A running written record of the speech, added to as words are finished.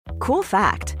Cool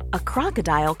fact, a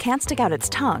crocodile can't stick out its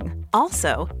tongue.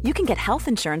 Also, you can get health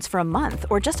insurance for a month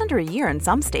or just under a year in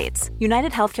some states.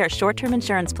 United Healthcare short-term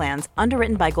insurance plans,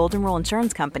 underwritten by Golden Rule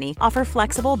Insurance Company, offer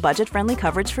flexible, budget-friendly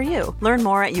coverage for you. Learn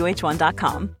more at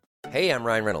uh1.com. Hey, I'm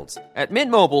Ryan Reynolds. At Mint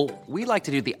Mobile, we like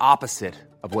to do the opposite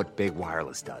of what Big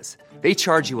Wireless does. They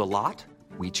charge you a lot,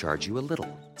 we charge you a little.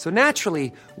 So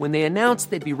naturally, when they announced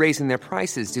they'd be raising their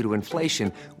prices due to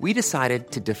inflation, we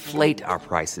decided to deflate our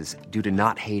prices due to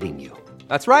not hating you.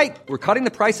 That's right. We're cutting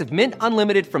the price of Mint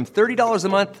Unlimited from $30 a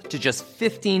month to just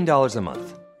 $15 a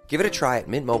month. Give it a try at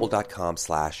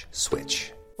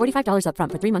mintmobile.com/switch. $45 up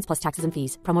front for 3 months plus taxes and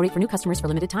fees. Promo rate for new customers for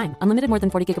limited time. Unlimited more than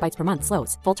 40 gigabytes per month.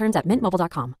 Slows full terms at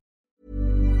mintmobile.com.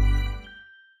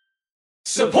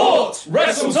 Support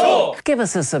Wrestle Talk. Give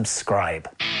us a subscribe.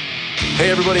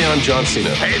 Hey everybody, I'm John Cena.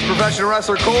 Hey, it's professional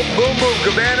wrestler Colt Boom Boom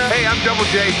Cabana. Hey, I'm Double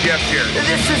J Jeff here.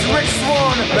 This is Rich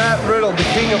Swann. Matt Riddle, the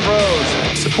King of Bros.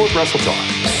 Support Wrestle Talk.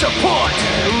 Support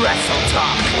Wrestle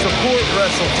Talk. Support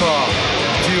Wrestle Talk.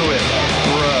 Do it,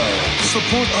 bro.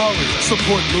 Support Ollie.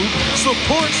 Support Luke.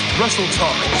 Support Wrestle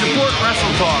Talk. Support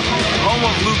Wrestle Talk. Home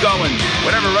of Luke Owen.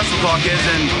 Whatever Wrestle Talk is,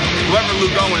 and whoever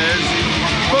Luke Owen is,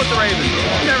 quote the Raven.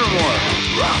 Nevermore.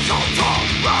 Wrestle Talk.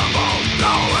 Rambo.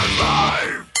 Now is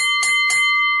live.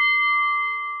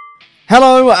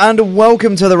 Hello and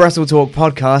welcome to the Wrestle Talk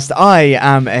podcast. I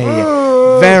am a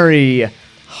very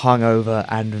hungover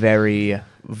and very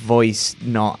voice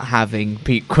not having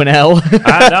Pete Quinnell.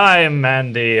 And I'm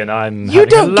Andy, and I'm You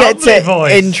don't get to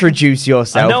voice. introduce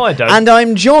yourself. No, I don't. And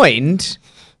I'm joined.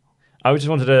 I just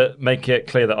wanted to make it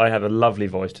clear that I have a lovely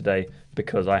voice today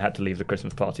because I had to leave the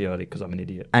Christmas party early because I'm an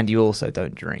idiot. And you also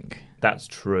don't drink. That's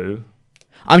true.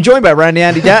 I'm joined by Randy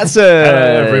Andy Datson.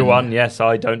 Hello, everyone. Yes,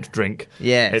 I don't drink.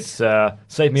 Yes. It's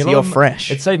saved me a lot. You're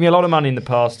fresh. It saved me a lot of money in the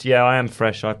past. Yeah, I am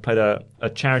fresh. I played a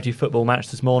charity football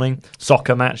match this morning,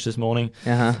 soccer match this morning,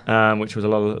 which was a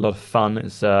lot of fun.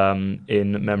 It's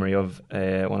in memory of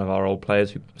one of our old players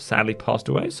who sadly passed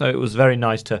away. So it was very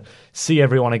nice to see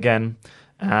everyone again.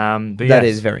 That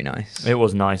is very nice. It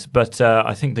was nice, but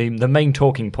I think the main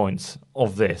talking points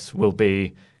of this will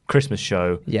be Christmas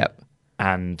show. Yep.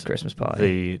 And Christmas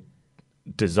party. The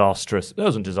disastrous. It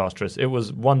wasn't disastrous. It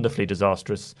was wonderfully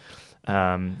disastrous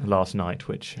last night,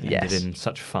 which ended in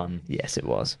such fun. Yes, it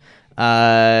was.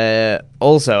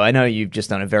 Also, I know you've just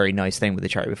done a very nice thing with the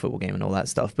charity football game and all that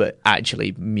stuff, but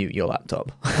actually mute your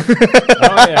laptop.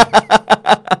 Oh,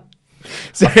 yeah.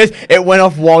 So it went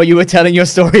off while you were telling your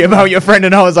story about your friend,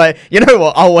 and I was like, you know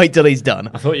what? I'll wait till he's done.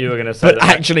 I thought you were going to say but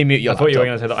actually mute your laptop. I thought you were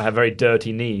going to say that I have very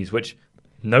dirty knees, which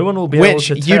no one will be able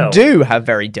to tell. Which you do have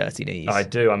very dirty knees. I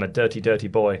do. I'm a dirty, dirty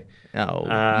boy.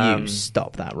 Oh, you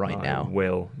stop that right now. I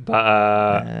will.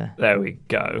 But there we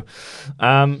go.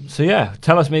 So yeah,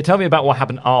 tell me about what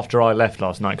happened after I left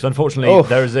last night. Because unfortunately,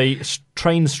 there is a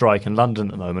train strike in London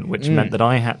at the moment, which meant that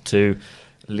I had to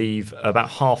leave about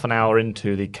half an hour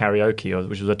into the karaoke,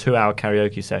 which was a 2-hour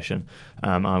karaoke session.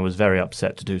 I was very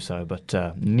upset to do so, but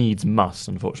needs must,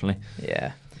 unfortunately.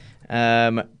 Yeah.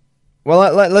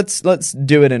 Well, let's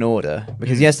do it in order,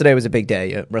 because yesterday was a big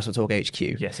day at Wrestle Talk HQ.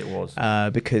 Yes, it was.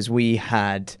 Because we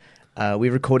had we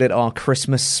recorded our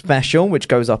Christmas special, which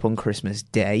goes up on Christmas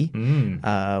Day,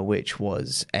 which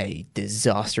was a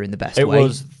disaster in the best way. It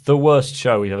was the worst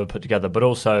show we've ever put together, but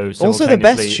also the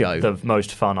best show, the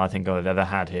most fun I think I've ever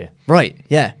had here. Right?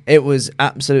 Yeah, it was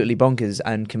absolutely bonkers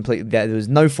and completely. There was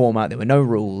no format. There were no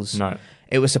rules. No.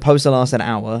 It was supposed to last an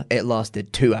hour. It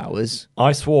lasted 2 hours.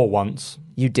 I swore once.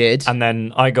 You did? And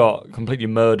then I got completely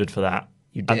murdered for that.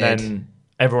 You did. And then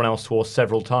everyone else swore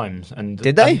several times. And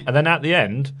did they? And then at the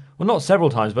end, well, not several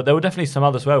times, but there were definitely some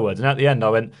other swear words. And at the end, I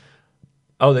went,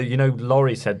 oh,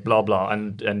 Laurie said blah, blah,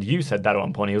 and you said that at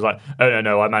one point. He was like, oh,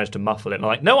 no, I managed to muffle it. And I'm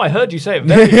like, no, I heard you say it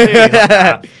very clearly.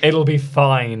 Like, it'll be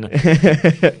fine.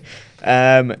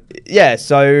 Yeah,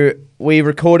 so we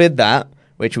recorded that,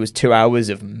 which was 2 hours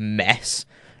of mess.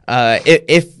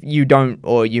 If you don't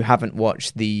or you haven't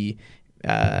watched the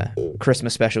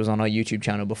Christmas specials on our YouTube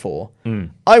channel before,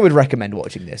 I would recommend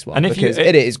watching this one because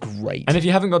it is great. And if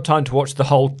you haven't got time to watch the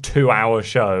whole 2-hour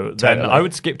show, then I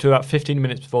would skip to about 15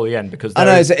 minutes before the end because I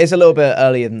know it's a little bit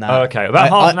earlier than that. Oh, okay, about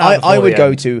half an hour. I would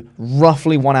go to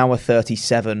roughly 1 hour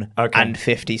 37 and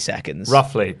 50 seconds,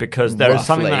 roughly, because there is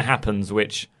something that happens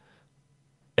which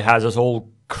it has us all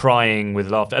crying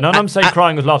with laughter. And when I'm saying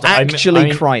crying with laughter, I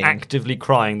mean crying. Actively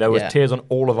crying. There was tears on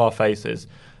all of our faces.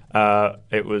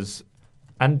 It was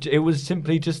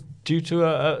simply just due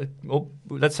to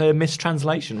let's say a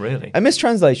mistranslation, really. A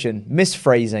mistranslation,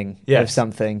 misphrasing of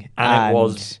something. And it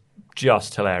was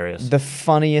just hilarious. The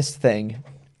funniest thing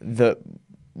that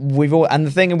and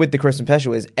the thing with the Christmas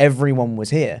special is everyone was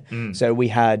here. So we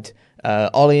had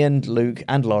Ollie and Luke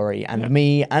and Laurie and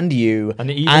me and you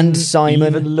and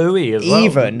Simon. Even Louis as well.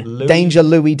 Even Danger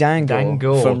Louis Dangle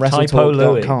from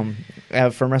WrestleTalk.com.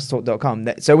 From WrestleTalk.com.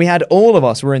 So we had all of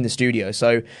us were in the studio.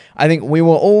 So I think we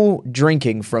were all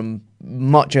drinking from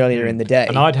much earlier in the day.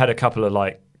 And I'd had a couple of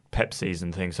like Pepsis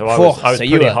and things. So I was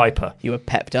pretty hyper. You were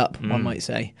pepped up, one might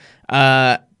say.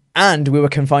 And we were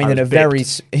confined in a very...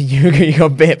 You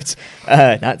got bipped.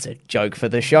 That's a joke for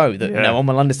the show that no one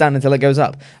will understand until it goes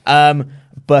up. We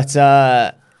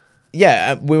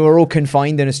were all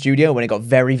confined in a studio when it got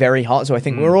very, very hot. So I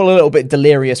think we were all a little bit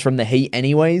delirious from the heat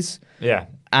anyways. Yeah.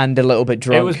 And a little bit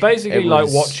drunk. It was basically like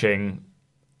watching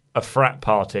a frat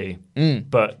party,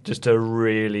 but just a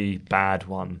really bad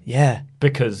one. Yeah.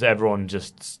 Because everyone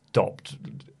just stopped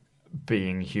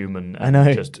being human and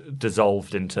just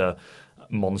dissolved into...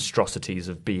 monstrosities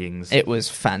of beings. It was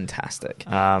fantastic.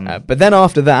 But then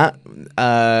after that,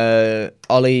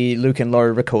 Ollie, Luke, and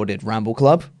Laurie recorded Ramble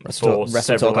Club for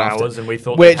several hours, and we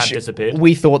thought they had disappeared.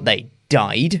 We thought they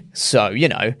died. So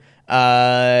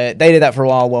they did that for a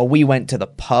while we went to the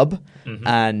pub,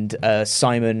 and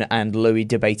Simon and Louis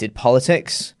debated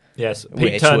politics. Yes,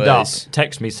 Pete turned up,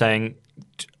 texted me saying,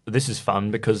 this is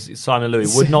fun because Simon and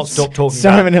Louis would not stop talking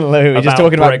Simon and Louis just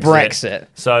talking about Brexit.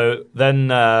 So then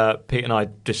Pete and I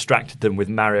distracted them with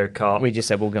Mario Kart. We just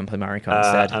said we'll go and play Mario Kart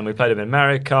instead. And we played a bit of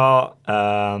Mario Kart.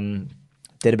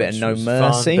 Did a bit of No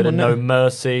Mercy. A bit of No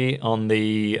Mercy on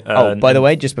the... by the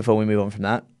way, just before we move on from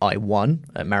that, I won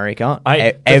at Mario Kart.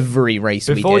 Every race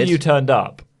we did. Before you turned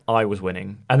up, I was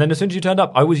winning, and then as soon as you turned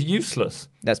up, I was useless.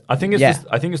 I think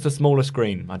it's the smaller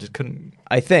screen. I just couldn't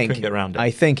get around it. I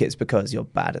think it's because you're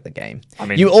bad at the game. I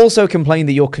mean, you also complained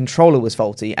that your controller was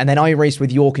faulty, and then I raced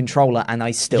with your controller, and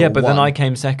I still won. Then I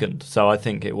came second, so I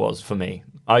think it was for me.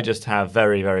 I just have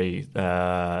very, very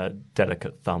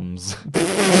delicate thumbs.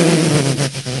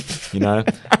 So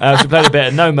we played a bit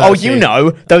of No Mercy.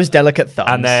 Those delicate thumbs.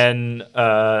 And then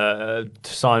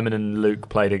Simon and Luke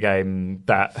played a game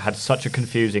that had such a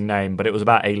confusing name, but it was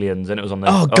about aliens, and it was on the...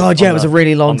 it was a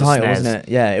really long title, wasn't it?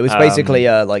 Yeah, it was basically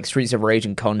like Streets of Rage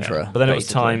and Contra. Yeah. But then it was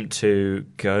time to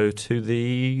go to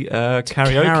the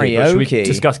karaoke. Should we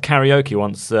discuss karaoke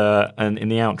once in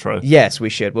the outro? Yes, we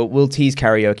should. We'll tease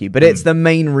karaoke, but it's the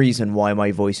main reason why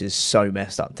my voice is so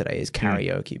messed up today is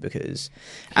karaoke, because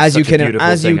as you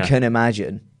can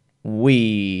imagine,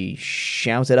 we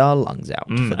shouted our lungs out.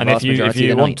 And if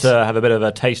you want to have a bit of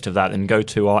a taste of that, then go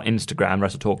to our Instagram,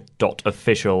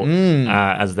 WrestleTalk.official,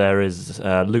 as there is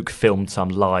Luke filmed some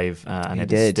live,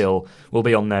 and will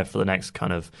be on there for the next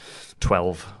kind of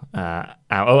 12 hours.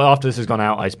 After this has gone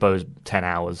out, I suppose 10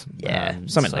 hours. Yeah,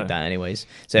 something like that anyways.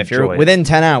 So if you're within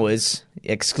 10 hours,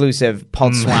 exclusive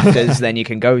pod swafters, then you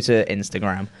can go to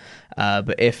Instagram.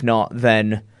 But if not,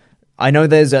 then I know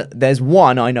there's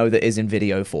one I know that is in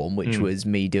video form, which was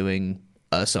me doing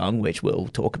a song, which we'll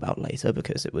talk about later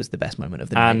because it was the best moment of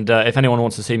the night. And if anyone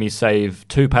wants to see me save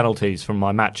 2 penalties from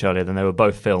my match earlier, then they were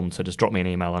both filmed, so just drop me an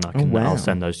email and I'll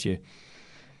send those to you.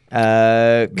 Cool.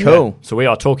 Yeah. So we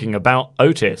are talking about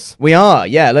Otis. We are,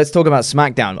 yeah. Let's talk about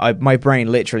SmackDown. My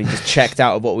brain literally just checked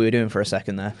out of what we were doing for a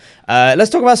second there. Let's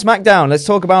talk about SmackDown. Let's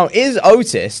talk about, is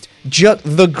Otis just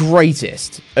the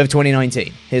greatest of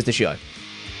 2019? Here's the show.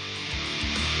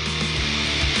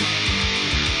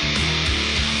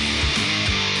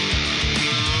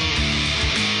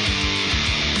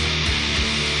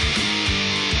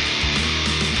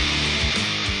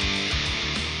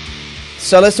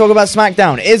 So let's talk about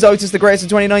SmackDown. Is Otis the greatest of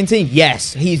 2019?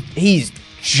 Yes, he's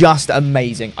just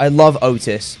amazing. I love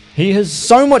Otis. He has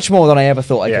so much more than I ever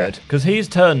thought I could. Because he's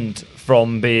turned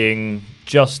from being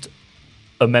just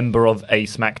a member of a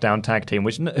SmackDown tag team,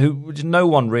 which no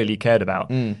one really cared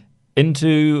about,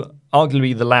 into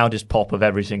arguably the loudest pop of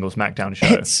every single SmackDown show.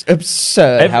 It's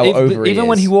absurd how over he is. Even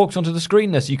when he walks onto the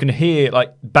screen, you can hear,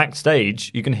 like, backstage,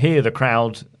 you can hear the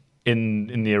crowd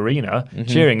in the arena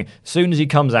cheering as soon as he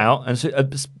comes out,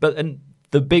 and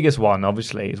the biggest one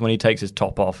obviously is when he takes his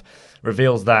top off,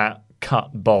 reveals that cut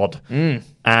bod,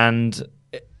 and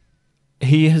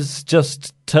he has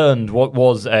just turned what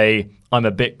was I'm a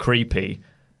bit creepy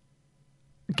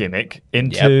gimmick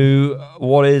into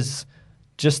what is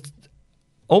just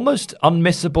almost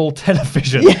unmissable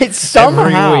television. Yeah, it's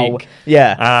somehow every week.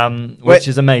 Yeah, which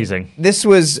is amazing. This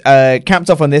was capped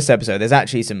off on this episode. There's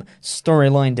actually some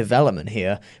storyline development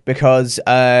here because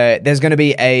there's going to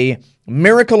be a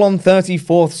Miracle on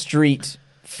 34th Street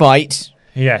fight.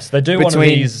 Yes, they do one of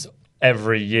these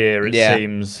every year, it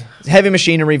seems. Heavy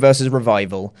Machinery versus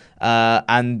Revival.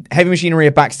 And Heavy Machinery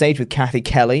are backstage with Kathy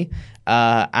Kelly.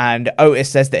 And Otis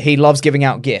says that he loves giving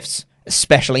out gifts.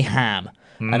 especially ham.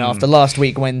 And after last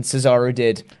week when Cesaro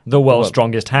did the world's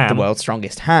strongest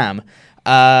ham,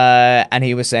 and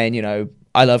he was saying, you know,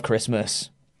 I love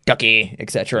Christmas, ducky,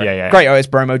 etc. Great Otis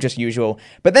promo, just usual.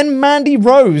 But then Mandy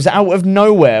Rose out of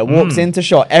nowhere walks into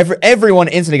shot. Everyone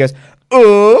instantly goes,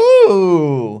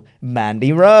 ooh,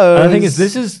 Mandy Rose. And the thing is,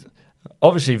 this is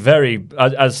obviously very,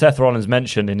 as Seth Rollins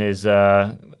mentioned in his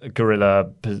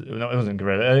gorilla. No, it wasn't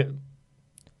gorilla.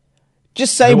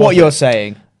 Just say what you're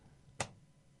saying.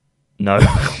 No.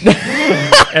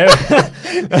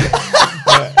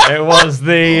 It was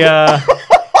the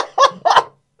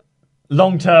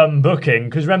long-term booking,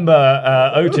 because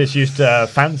remember Otis used to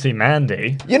fancy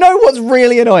Mandy. You know what's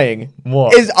really annoying?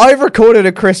 What? Is I've recorded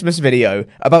a Christmas video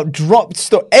about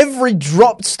every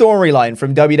dropped storyline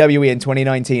from WWE in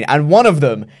 2019, and one of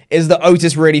them is that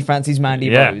Otis really fancies Mandy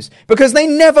Rose, because they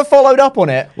never followed up on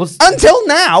it until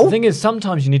now. The thing is,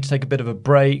 sometimes you need to take a bit of a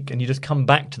break and you just come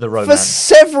back to the romance. For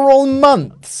several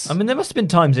months. I mean, there must have been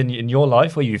times in your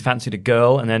life where you fancied a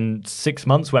girl and then 6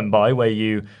 months went by where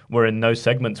you were in no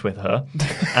segments with her.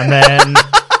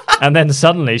 And then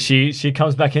suddenly she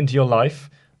comes back into your life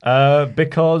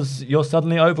because you're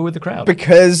suddenly over with the crowd.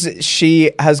 Because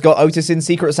she has got Otis in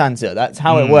Secret Santa. That's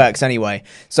how it works anyway.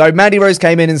 So Mandy Rose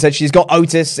came in and said she's got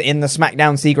Otis in the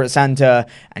SmackDown Secret Santa,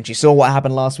 and she saw what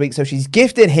happened last week, so she's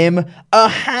gifted him a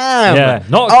ham. Yeah,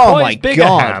 not quite as big a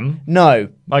ham. No,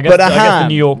 I guess, but a ham. I guess the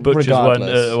New York butchers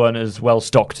weren't as well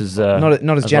stocked as not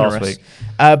as generous. Last week.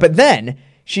 But then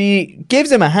she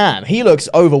gives him a ham. He looks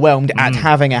overwhelmed at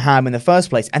having a ham in the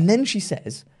first place. And then she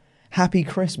says, "Happy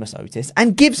Christmas, Otis,"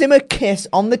 and gives him a kiss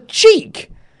on the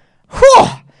cheek. Whew!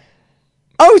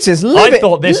 Otis, I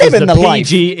thought this was the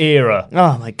PG era.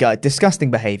 Oh my God,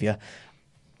 disgusting behaviour.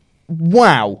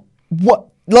 Wow. What?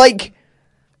 Like,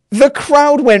 the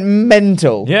crowd went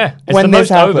mental. Yeah, it's when the this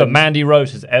most happened. over Mandy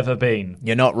Rose has ever been.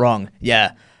 You're not wrong.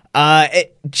 Yeah.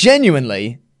 It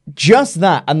genuinely, just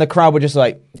that, and the crowd were just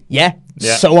like, yeah.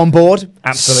 So on board.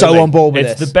 Absolutely. So on board with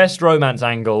this. this. It's the best romance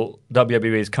angle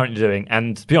WWE is currently doing,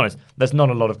 and to be honest, there's not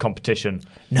a lot of competition.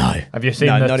 No. Have you seen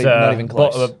that not even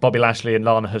close. Bobby Lashley and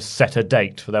Lana have set a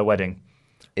date for their wedding?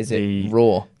 Is it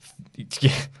Raw?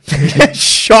 Yeah.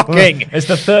 Shocking. It's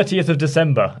the 30th of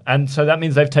December, and so that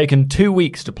means they've taken 2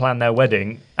 weeks to plan their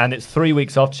wedding, and it's 3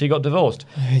 weeks after she got divorced.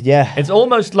 Yeah. It's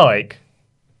almost like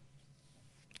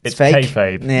it's fake.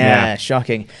 kayfabe. Yeah,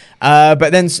 shocking.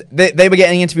 But then they were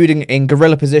getting interviewed in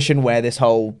gorilla position, where this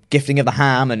whole gifting of the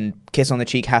ham and kiss on the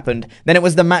cheek happened. Then it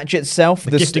was the match itself.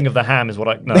 The gifting of the ham is what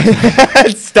I... No.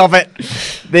 Stop it.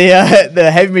 The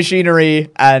Heavy Machinery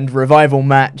and Revival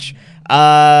match.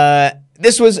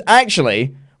 This was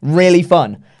actually really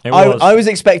fun. I was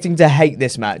expecting to hate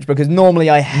this match because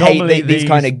normally I hate these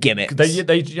kind of gimmicks.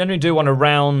 They generally do one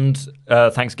around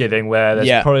Thanksgiving where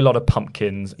there's probably a lot of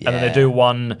pumpkins, and then they do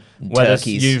one where there's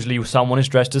usually someone is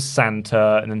dressed as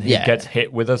Santa, and then he gets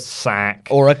hit with a sack.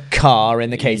 Or a car in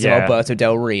the case of Alberto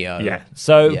Del Rio. Yeah.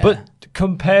 So, but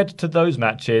compared to those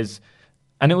matches,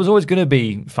 and it was always going to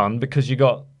be fun because you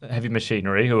got Heavy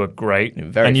Machinery, who are great,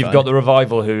 and you've got the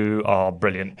Revival, who are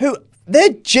brilliant. They're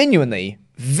genuinely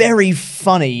very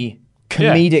funny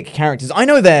comedic characters. I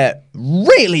know they're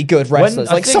really good wrestlers,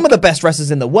 some of the best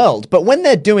wrestlers in the world, but when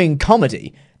they're doing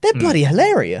comedy, they're bloody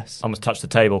hilarious. I almost touched the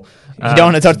table. You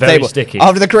don't want to touch the table. Sticky.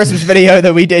 After the Christmas video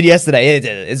that we did yesterday,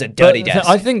 it's a dirty desk.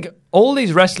 I think all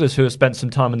these wrestlers who have spent some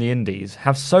time in the indies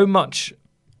have so much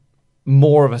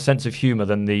more of a sense of humour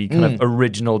than the kind of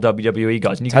original WWE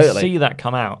guys, and you can see that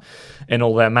come out in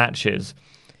all their matches.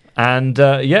 And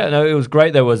it was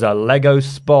great. There was a Lego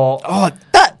spot. Oh,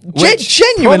 that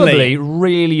genuinely probably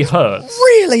really hurts.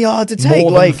 Really hard to take.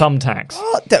 More than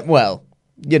thumbtacks. Well,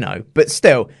 but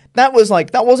still, that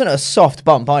wasn't a soft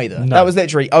bump either. No. That was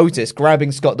literally Otis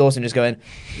grabbing Scott Dawson, just going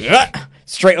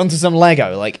straight onto some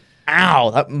Lego. Like,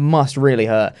 ow, that must really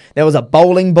hurt. There was a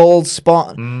bowling ball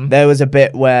spot. There was a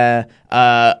bit where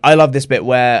I love this bit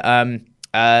where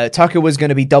Tucker was going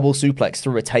to be double suplex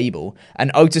through a table,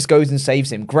 and Otis goes and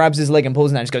saves him, grabs his leg and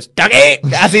pulls him down and just goes, "Duck it!"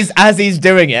 as he's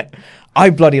doing it. I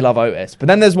bloody love Otis. But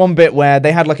then there's one bit where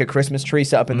they had like a Christmas tree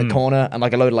set up in the corner and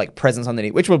like a load of like presents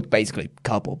underneath, which were basically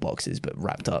cardboard boxes but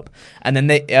wrapped up. And then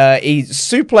he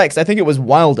suplexed, I think it was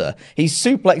Wilder, he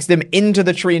suplexed him into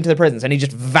the tree, into the presents, and he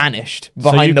just vanished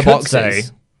behind the boxes. So you could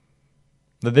say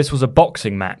that this was a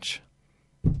boxing match.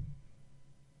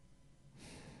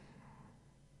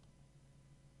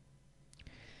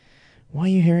 Why are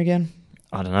you here again?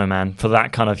 I don't know, man. For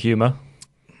that kind of humour.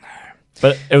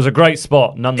 But it was a great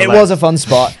spot, nonetheless. It was a fun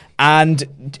spot.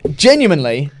 And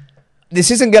genuinely,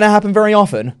 this isn't going to happen very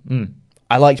often.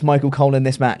 I liked Michael Cole in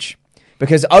this match.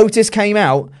 because Otis came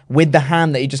out with the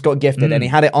ham that he just got gifted and he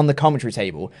had it on the commentary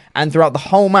table. And throughout the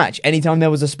whole match, anytime there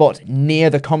was a spot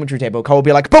near the commentary table, Cole would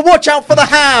be like, "But watch out for the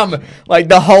ham!" like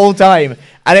the whole time.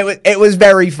 And it was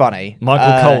very funny.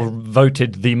 Michael Cole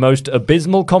voted the most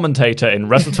abysmal commentator in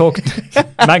Wrestle Talk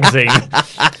magazine.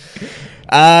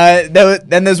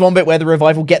 Then there's one bit where the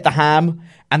Revival get the ham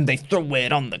and they throw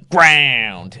it on the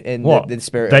ground in the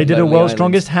spirit. They of did a Lonely World's Island.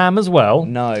 Strongest ham as well.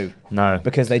 No,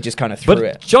 because they just kind of threw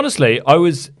it. But honestly, I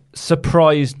was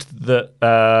surprised that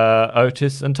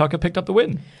Otis and Tucker picked up the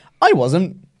win. I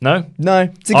wasn't. No,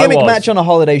 it's a gimmick match on a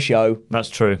holiday show. That's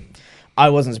true. I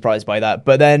wasn't surprised by that.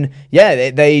 But then,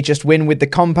 they just win with the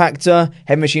compactor.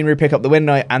 Heavy Machinery pick up the win.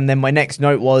 And then my next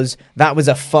note was, that was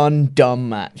a fun, dumb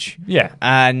match. Yeah.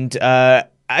 And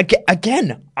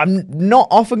again, I'm not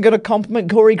often going to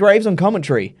compliment Corey Graves on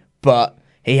commentary, but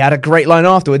he had a great line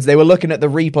afterwards. They were looking at the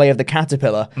replay of the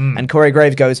Caterpillar, and Corey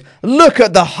Graves goes, "Look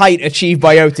at the height achieved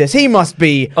by Otis. He must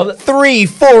be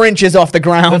 3-4 inches off the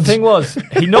ground." The thing was,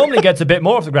 he normally gets a bit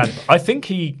more off the ground. I think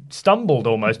he stumbled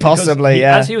almost. Possibly,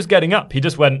 As he was getting up, he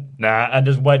just went, nah, and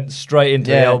just went straight into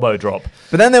the elbow drop.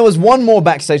 But then there was one more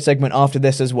backstage segment after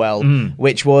this as well,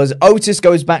 which was Otis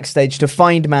goes backstage to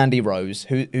find Mandy Rose,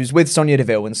 who's with Sonya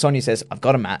Deville, and Sonya says, "I've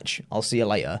got a match. I'll see you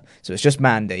later." So it's just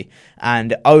Mandy.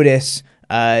 And Otis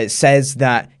says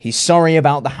that he's sorry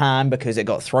about the ham because it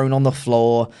got thrown on the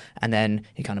floor, and then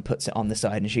he kind of puts it on the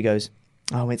side, and she goes,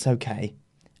 "Oh, it's okay."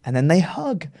 And then they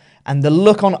hug, and the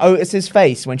look on Otis's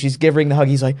face when she's giving the hug,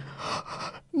 he's like,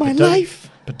 "My life."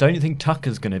 But don't you think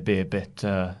Tucker's going to be a bit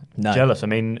jealous? I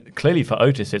mean, clearly for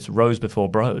Otis, it's Rose before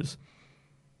Bros.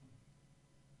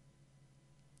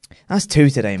 That's 2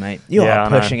 today, mate. You are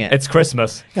pushing it. It's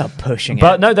Christmas. You're pushing it.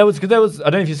 But no, there was. I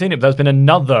don't know if you've seen it, but there's been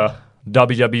another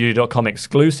WWE.com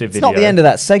exclusive video. It's not the end of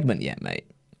that segment yet, mate.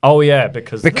 Oh, yeah,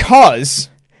 because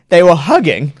they were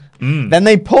hugging, then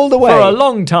they pulled away. For a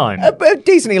long time. A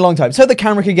decently long time. So the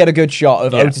camera could get a good shot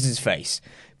of Otis's face.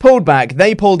 Pulled back,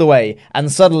 they pulled away,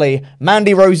 and suddenly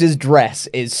Mandy Rose's dress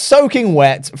is soaking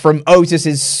wet from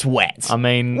Otis's sweat. I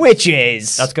mean...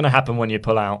 That's going to happen when you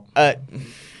pull out.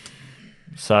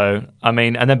 So, I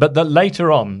mean, and then, but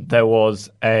later on, there was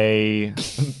a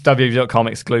WWE.com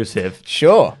exclusive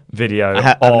video. I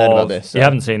haven't heard about this. So. You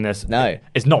haven't seen this? No.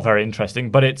 It's not very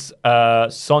interesting, but it's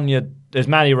Sonya, there's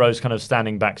Mandy Rose kind of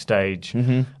standing backstage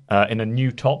in a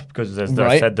new top, because as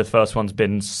I said, the first one's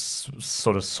been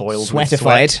sort of soiled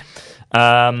Sweatified. with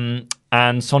sweat.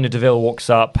 And Sonya Deville walks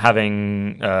up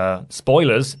having,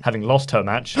 spoilers, having lost her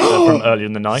match from earlier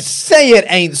in the night. Say it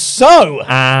ain't so!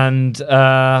 And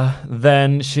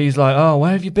then she's like, "Oh,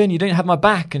 where have you been? You didn't have my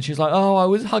back." And she's like, "Oh, I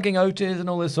was hugging Otis and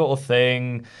all this sort of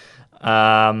thing."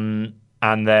 And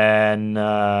then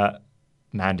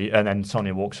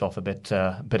Sonya walks off a bit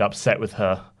upset with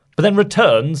her. But then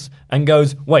returns and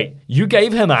goes, "Wait, you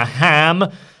gave him a ham?"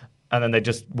 And then they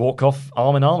just walk off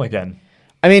arm in arm again.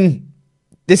 I mean...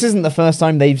 This isn't the first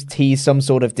time they've teased some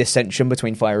sort of dissension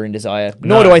between Fire and Desire.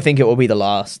 Nor do I think it will be the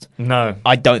last. No.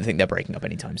 I don't think they're breaking up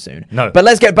anytime soon. No. But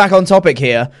let's get back on topic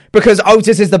here, because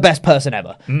Otis is the best person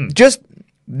ever. Just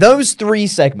those 3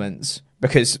 segments,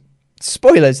 because,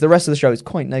 spoilers, the rest of the show is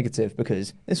quite negative,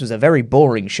 because this was a very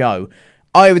boring show.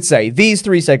 I would say these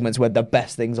 3 segments were the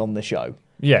best things on the show.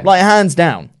 Yeah. Like, hands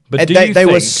down. But they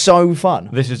were so fun.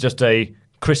 This is just a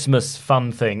Christmas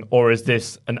fun thing, or is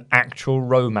this an actual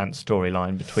romance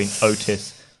storyline between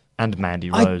Otis and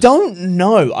Mandy Rose? I don't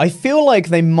know. I feel like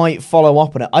they might follow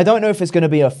up on it. I don't know if it's going to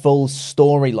be a full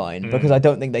storyline, because I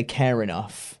don't think they care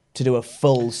enough to do a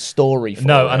full story for it.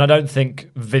 No, and I don't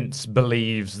think Vince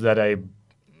believes that a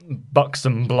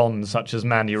buxom blonde such as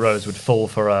Mandy Rose would fall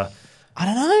for a... I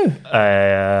don't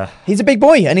know. He's a big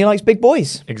boy, and he likes big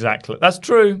boys. Exactly. That's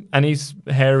true. And he's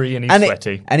hairy and he's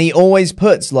sweaty. And he always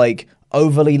puts, like...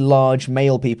 overly large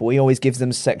male people, he always gives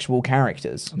them sexual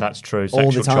characters. That's true. All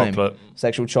the time. Chocolate.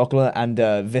 Sexual chocolate and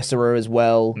Viscera as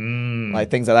well. Like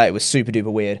things like that. It was super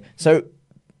duper weird. So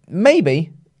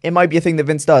maybe it might be a thing that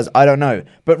Vince does. I don't know.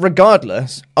 But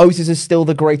regardless, Otis is still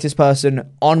the greatest person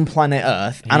on planet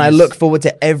Earth, and I look forward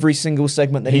to every single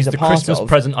segment that he's a part of. He's the Christmas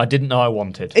present I didn't know I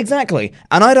wanted. Exactly.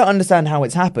 And I don't understand how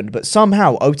it's happened, but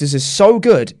somehow Otis is so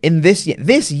good in this year.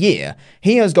 This year,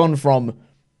 he has gone from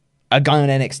a guy on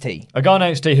NXT. A guy on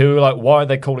NXT who, like, why are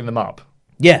they calling them up?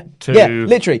 Yeah,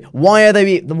 literally. Why are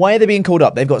they being called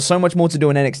up? They've got so much more to do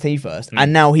in NXT first,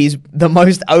 and now he's the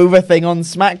most over thing on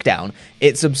SmackDown.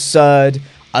 It's absurd.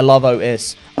 I love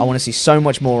Otis. I want to see so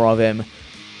much more of him.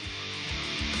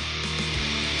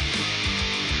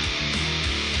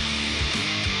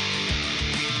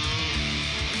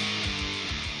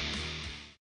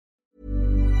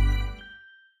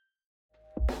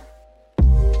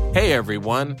 Hey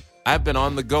everyone, I've been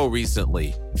on the go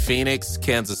recently. Phoenix,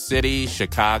 Kansas City,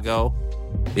 Chicago.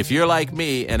 If you're like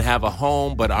me and have a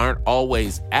home but aren't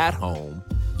always at home,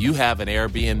 you have an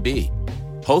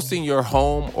Airbnb. Hosting your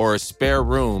home or a spare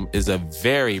room is a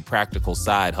very practical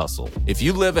side hustle. If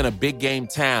you live in a big game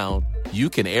town, you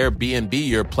can Airbnb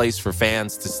your place for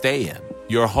fans to stay in.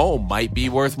 Your home might be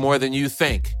worth more than you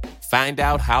think. Find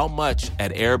out how much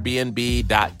at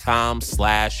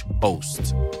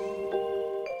airbnb.com/host.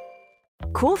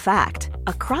 Cool fact,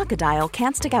 a crocodile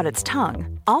can't stick out its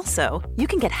tongue. Also, you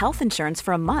can get health insurance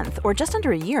for a month or just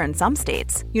under a year in some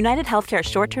states. United Healthcare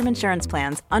short-term insurance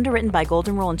plans, underwritten by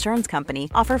Golden Rule Insurance Company,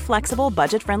 offer flexible,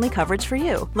 budget-friendly coverage for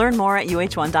you. Learn more at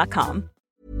uh1.com.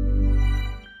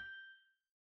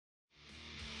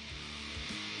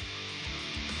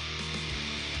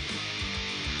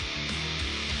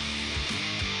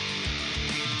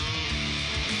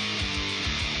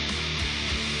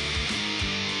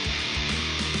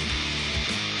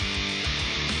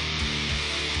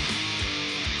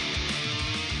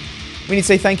 We need to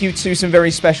say thank you to some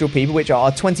very special people, which are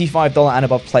our $25 and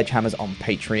above pledge hammers on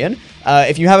Patreon.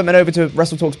 If you haven't been over to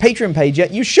WrestleTalk's Patreon page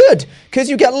yet, you should, because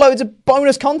you get loads of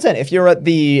bonus content. If you're at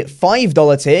the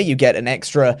 $5 tier, you get an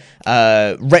extra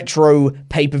retro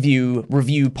pay-per-view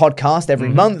review podcast every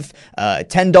month.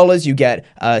 $10, you get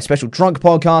a special drunk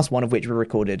podcast, one of which we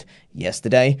recorded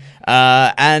yesterday.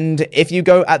 And if you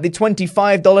go at the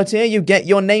 $25 tier, you get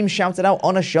your name shouted out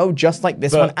on a show just like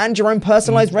this one, and your own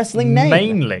personalized wrestling name.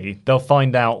 Mainly, they'll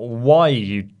find out why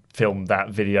you filmed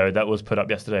that video that was put up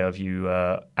yesterday of you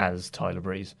as Tyler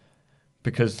Breeze,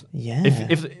 because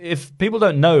if people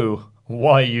don't know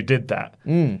why you did that,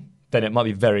 then it might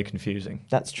be very confusing.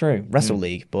 That's true. Wrestle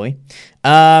League, boy.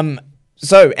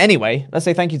 So anyway, let's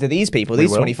say thank you to these people,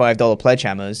 these $25 pledge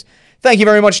hammers. Thank you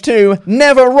very much to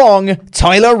Never Wrong,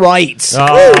 Tyler Wright.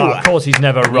 Of course he's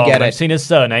never wrong. I've seen his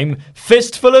surname.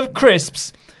 Fistful of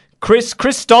Crisps. Chris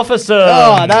Christopherson.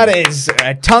 Oh, that is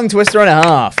a tongue twister and a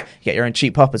half. You get your own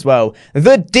cheap pop as well.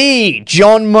 The D,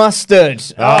 John Mustard.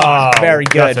 Oh, very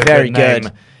good, very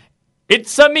good.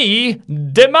 It's a me,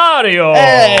 DeMario.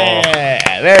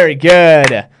 Very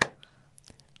good.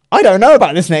 I don't know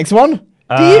about this next one.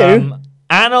 Do you?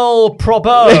 Anal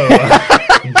Probo.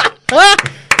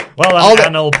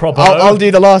 Anal Probo. I'll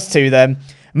do the last two then.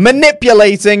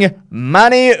 Manipulating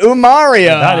Manny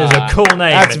Umaria. That is a cool name.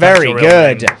 That's very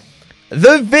good. Name.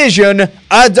 The Vision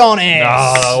Adonis.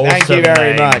 Oh, thank you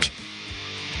very much.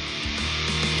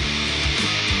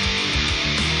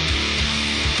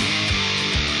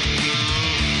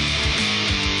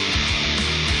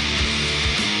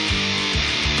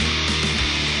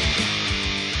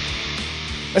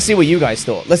 Let's see what you guys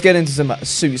thought. Let's get into some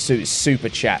super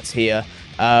chats here.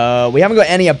 We haven't got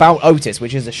any about Otis,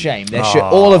 which is a shame.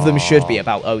 All of them should be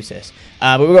about Otis.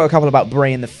 But we've got a couple about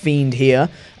Bray and The Fiend here.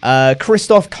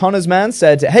 Christoph Connersman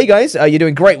said, hey guys, you're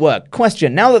doing great work.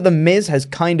 Question, now that The Miz has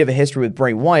kind of a history with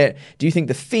Bray Wyatt, do you think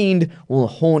The Fiend will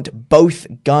haunt both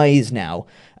guys now?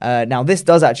 Now, this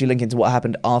does actually link into what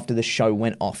happened after the show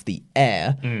went off the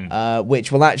air,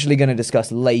 which we're actually going to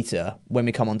discuss later when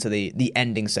we come on to the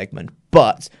ending segment.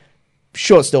 But,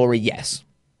 short story, yes,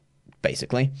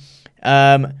 basically.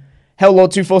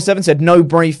 Hellord247 said, no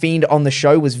Bray Fiend on the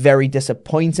show was very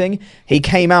disappointing. He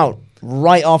came out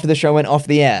right after the show went off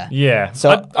the air. Yeah.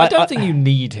 So I don't think you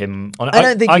need him. I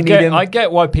don't think you need him. I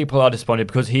get why people are disappointed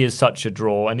because he is such a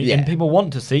draw and people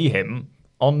want to see him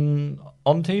on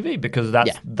TV because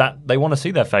that they want to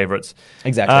see their favourites.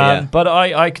 Exactly, But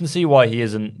I can see why he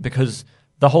isn't, because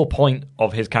the whole point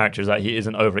of his character is that he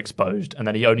isn't overexposed and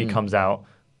that he only comes out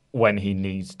when he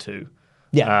needs to.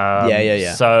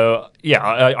 Yeah. So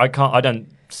I don't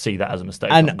see that as a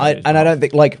mistake. And I don't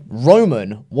think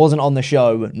Roman wasn't on the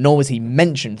show, nor was he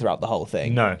mentioned throughout the whole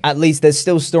thing. No. At least there's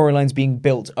still storylines being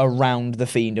built around the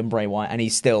Fiend and Bray Wyatt, and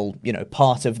he's still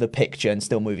part of the picture and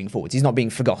still moving forwards. He's not being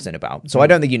forgotten about. So I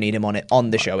don't think you need him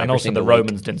on the show. And also the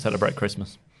Romans didn't celebrate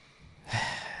Christmas.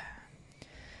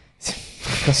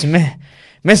 Got some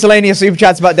miscellaneous super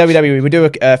chats about WWE. We'll do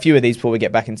a few of these before we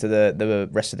get back into the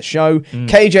rest of the show.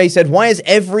 KJ said, why is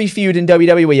every feud in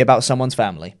WWE about someone's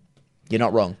family? You're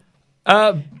not wrong.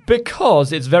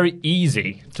 Because it's very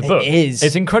easy to book. It is.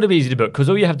 It's incredibly easy to book because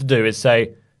all you have to do is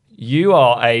say, you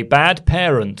are a bad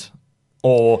parent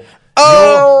or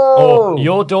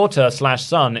your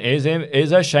daughter/son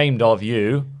is ashamed of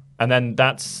you. And then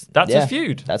that's a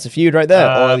feud. That's a feud right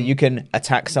there. Or you can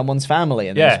attack someone's family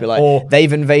and just be like,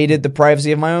 they've invaded the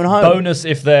privacy of my own home. Bonus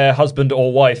if their husband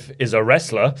or wife is a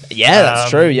wrestler. Yeah, that's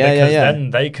true. Yeah.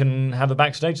 Then they can have a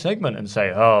backstage segment and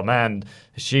say, oh man,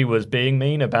 she was being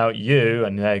mean about you.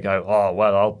 And they go, oh,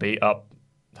 well, I'll beat up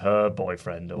her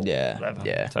boyfriend or whatever.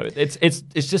 Yeah. So it's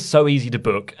just so easy to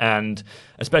book, and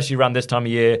especially around this time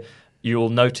of year, you'll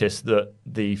notice that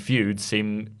the feuds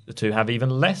seem to have even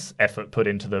less effort put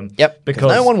into them. Yep,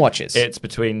 because no one watches. It's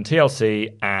between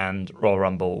TLC and Royal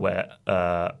Rumble where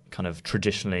kind of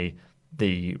traditionally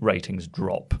the ratings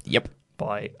drop. Yep.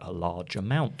 By a large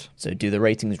amount. So do the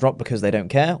ratings drop because they don't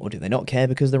care, or do they not care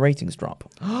because the ratings drop?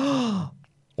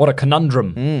 What a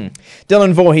conundrum.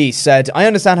 Dylan Voorhees said, I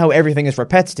understand how everything is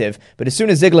repetitive, but as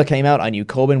soon as Ziggler came out, I knew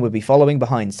Corbin would be following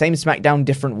behind. Same SmackDown,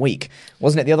 different week.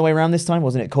 Wasn't it the other way around this time?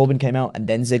 Wasn't it Corbin came out and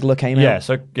then Ziggler came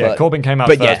out? Corbin came out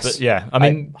first. Yes, but yeah, I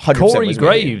mean, Corey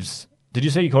Graves. Did you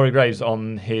see Corey Graves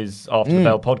on his After the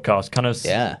Bell podcast? Kind of,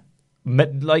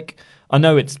 I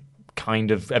know it's kind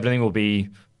of, everything will be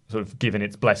sort of given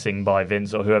its blessing by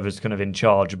Vince or whoever's kind of in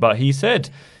charge, but he said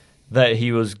that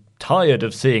he was tired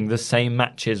of seeing the same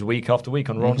matches week after week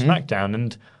on Raw and SmackDown,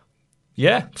 and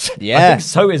I think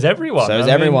so is everyone. So is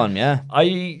everyone, yeah.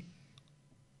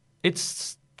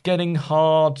 It's getting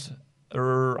harder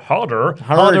and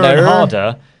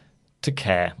harder to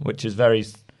care, which is very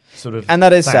sort of and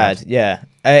that is sad. Yeah.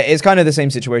 It's kind of the same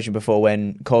situation before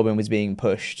when Corbin was being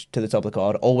pushed to the top of the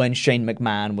card, or when Shane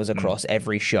McMahon was across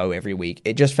every show every week.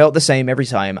 It just felt the same every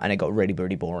time, and it got really,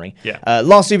 really boring. Yeah.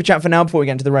 Last super chat for now before we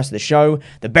get into the rest of the show.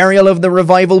 The burial of the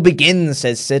revival begins,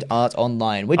 says Sid Art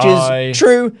Online, which is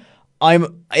true.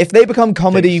 If they become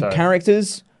comedy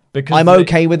characters, I'm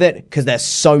okay with it because they're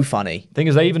so funny. Thing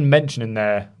is, they even mention in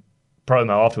their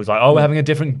promo afterwards, like, we're having a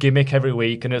different gimmick every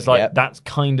week, and it's like that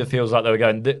kind of feels like they were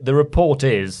going. The report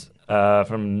is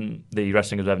from the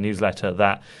Wrestling Observer newsletter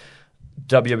that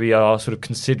WWE are sort of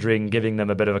considering giving them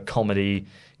a bit of a comedy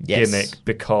gimmick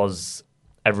because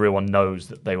everyone knows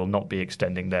that they will not be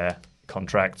extending their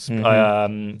contracts.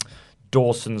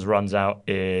 Dawson's runs out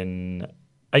in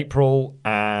April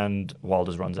and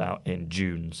Wilder's runs out in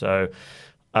June. So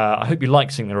I hope you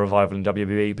like seeing the revival in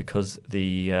WWE because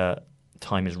the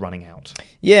time is running out.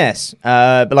 Yes,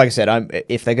 but like I said,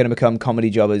 if they're going to become comedy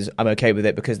jobbers, I'm okay with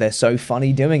it because they're so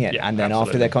funny doing it. And then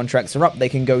after their contracts are up, they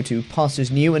can go to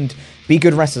pastures new and be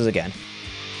good wrestlers again.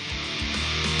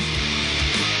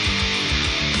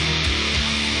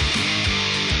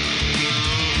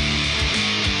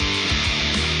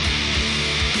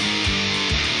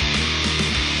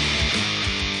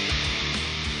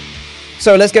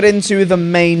 So let's get into the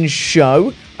main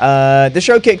show. The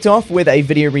show kicked off with a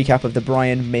video recap of the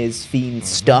Bryan Miz Fiend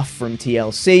stuff from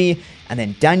TLC, and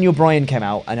then Daniel Bryan came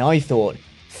out, and I thought,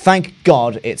 thank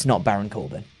God it's not Baron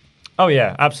Corbin. Oh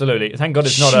yeah, absolutely. Thank God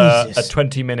it's not a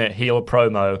 20-minute heel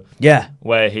promo. Yeah,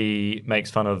 where he makes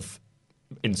fun of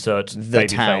insert the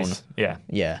town. Face.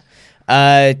 Yeah.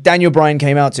 Daniel Bryan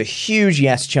came out to huge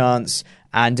yes chants.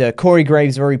 And Corey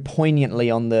Graves very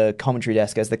poignantly on the commentary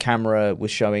desk as the camera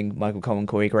was showing Michael Cole and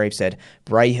Corey Graves said,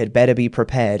 Bray had better be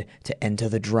prepared to enter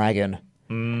the dragon.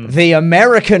 The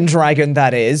American dragon,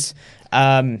 that is.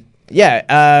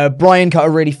 Bryan cut a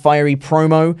really fiery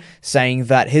promo saying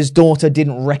that his daughter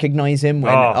didn't recognize him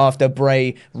after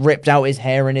Bray ripped out his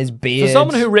hair and his beard. For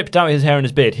someone who ripped out his hair and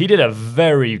his beard, he did a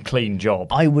very clean job.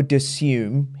 I would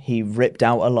assume he ripped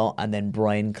out a lot and then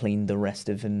Bryan cleaned the rest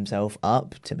of himself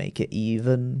up to make it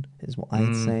even, is what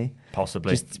I'd say.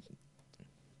 Possibly. Just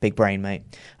big brain, mate.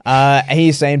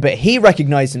 He's saying, but he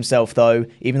recognized himself, though,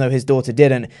 even though his daughter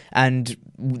didn't. And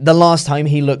the last time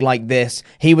he looked like this,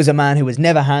 he was a man who was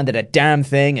never handed a damn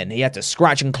thing, and he had to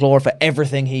scratch and claw for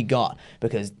everything he got.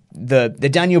 Because the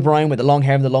Daniel Bryan with the long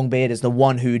hair and the long beard is the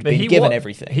one who'd been given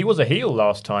everything. He was a heel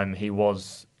last time he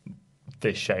was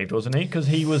this shaved, wasn't he? Because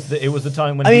it was the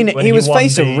time when he was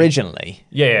face originally.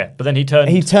 Yeah, but then he turned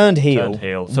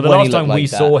heel. So the last time we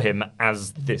saw him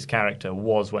as this character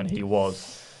was when he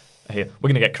was here. We're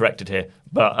going to get corrected here,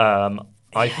 but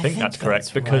I think that's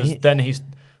correct because then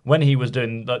when he was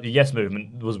doing the Yes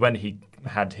movement was when he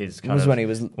had his when he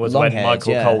was when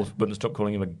Michael Cole wouldn't stop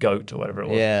calling him a goat or whatever it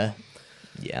was. Yeah,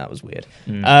 that was weird.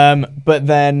 But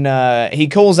then he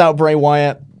calls out Bray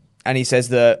Wyatt and he says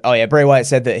that Bray Wyatt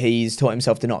said that he's taught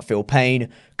himself to not feel pain.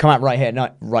 Come out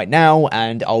right now,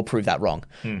 and I'll prove that wrong.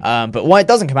 But Wyatt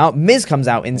doesn't come out. Miz comes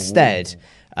out instead,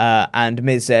 and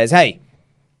Miz says, "Hey,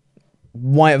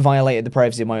 Wyatt violated the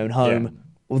privacy of my own home.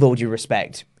 With all due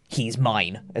respect, he's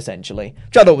mine," essentially.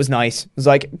 Which I thought was nice. It was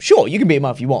like, sure, you can beat him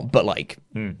up if you want, but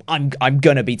I'm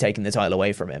gonna be taking the title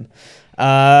away from him.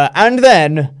 And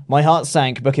then my heart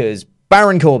sank because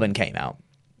Baron Corbin came out.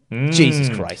 Jesus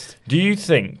Christ. Do you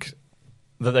think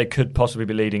that they could possibly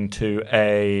be leading to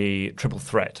a triple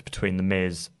threat between The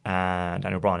Miz and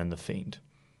Daniel Bryan and The Fiend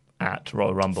at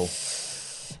Royal Rumble?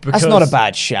 That's not a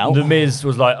bad shout. The Miz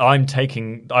was like, I'm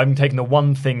taking the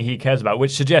one thing he cares about,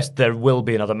 which suggests there will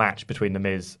be another match between the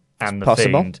Miz and the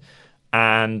Fiend,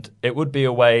 and it would be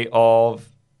a way of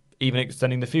even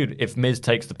extending the feud. If Miz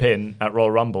takes the pin at Royal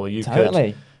Rumble, you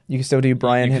could still do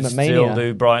Bryan him at Mania. You could still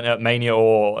do Bryan at Mania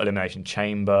or Elimination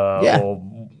Chamber or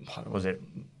was it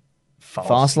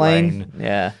Fastlane?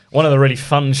 Yeah. One of the really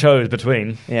fun shows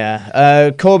between.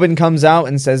 Yeah. Corbin comes out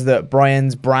and says that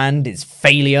Bryan's brand is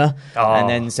failure and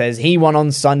then says he won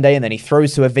on Sunday, and then he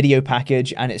throws to a video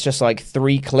package and it's just like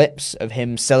 3 clips of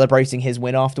him celebrating his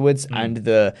win afterwards and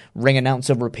the ring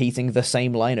announcer repeating the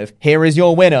same line of, here is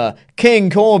your winner, King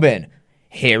Corbin.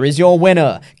 Here is your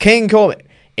winner, King Corbin.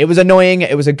 It was annoying.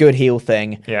 It was a good heel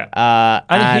thing. Yeah.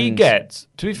 And he gets,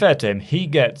 to be fair to him, he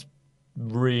gets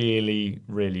really,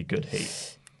 really good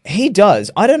heat. He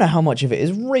does. I don't know how much of it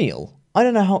is real. I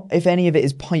don't know if any of it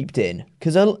is piped in,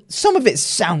 because some of it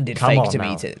sounded fake to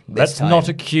me. Let's not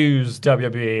accuse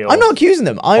WWE. I'm not accusing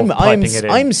them.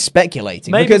 I'm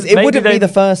speculating because it wouldn't be the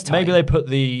first time. Maybe they put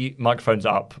the microphones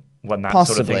up when that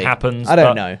sort of thing happens. I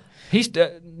don't know. He's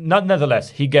nonetheless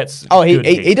he gets.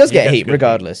 He does get heat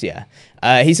regardless. Yeah.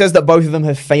 He says that both of them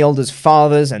have failed as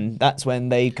fathers, and that's when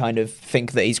they kind of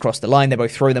think that he's crossed the line. They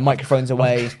both throw the microphones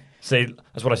away. See,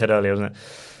 that's what I said earlier, wasn't it?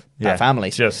 Yeah,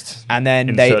 families. Just and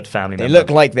then they look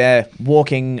like they're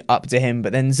walking up to him,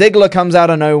 but then Ziggler comes out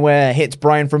of nowhere, hits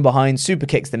Bryan from behind, super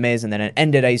kicks the Miz, and then an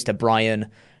end of days to Bryan,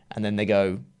 and then they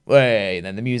go, "Way!" And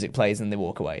then the music plays, and they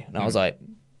walk away. And I was like,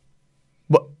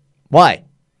 "What? Why?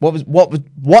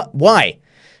 What? Why?"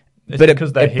 It's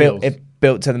because they're heels. It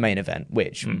built to the main event,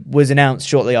 which was announced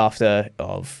shortly after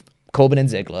of Corbin and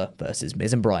Ziggler versus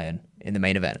Miz and Bryan in the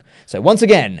main event. So once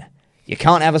again, you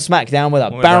can't have a SmackDown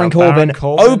without Baron Corbin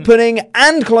opening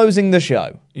and closing the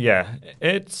show. Yeah,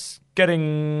 it's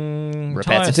getting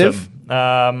repetitive.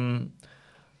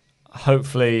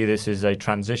 Hopefully this is a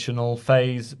transitional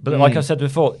phase. But like I said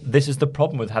before, this is the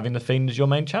problem with having The Fiend as your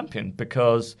main champion,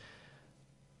 because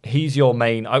he's your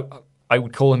main... I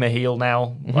would call him a heel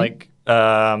now.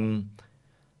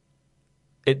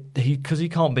 Because he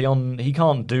can't be on... He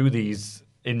can't do these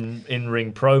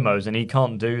in-ring promos, and he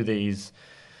can't do these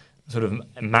sort of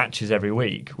matches every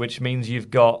week, which means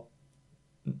you've got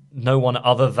no one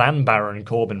other than Baron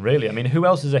Corbin, really. I mean, who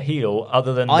else is a heel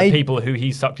other than the people who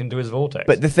he sucked into his vortex?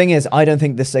 But the thing is, I don't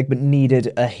think this segment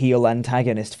needed a heel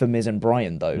antagonist for Miz and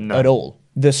Bryan, though, at all.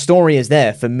 The story is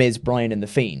there for Miz, Bryan, and The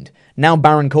Fiend. Now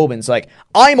Baron Corbin's like,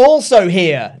 I'm also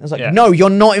here! It's like, no, you're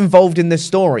not involved in this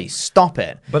story. Stop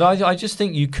it. But I just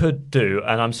think you could do,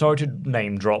 and I'm sorry to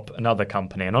name drop another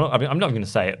company, and I'm not going to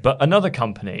say it, but another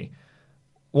company,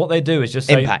 what they do is just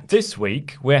say, Impact. This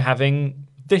week we're having...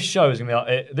 This show is going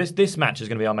to be this match is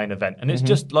going to be our main event, and it's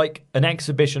just like an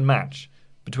exhibition match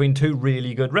between 2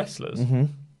 really good wrestlers.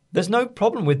 There's no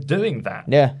problem with doing that.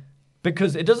 Yeah,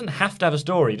 because it doesn't have to have a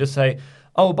story. Just say,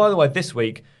 oh, by the way, this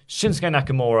week Shinsuke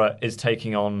Nakamura is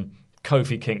taking on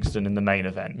Kofi Kingston in the main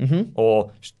event,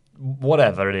 or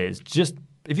whatever it is. Just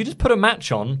if you just put a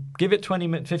match on, give it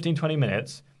 15, 20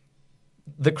 minutes,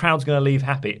 the crowd's going to leave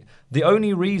happy. The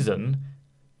only reason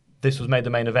this was made the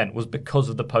main event was because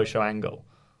of the post-show angle.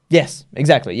 Yes,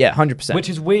 exactly. Yeah, 100%. Which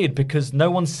is weird because no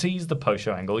one sees the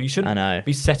post-show angle. You shouldn't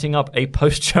be setting up a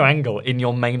post-show angle in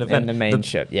your main event. In the main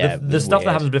show, yeah. The stuff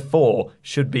that happens before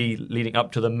should be leading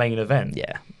up to the main event.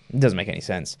 Yeah, it doesn't make any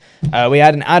sense. We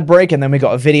had an ad break, and then we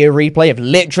got a video replay of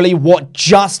literally what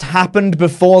just happened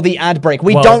before the ad break.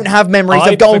 We don't have memories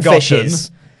of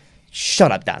goldfishes.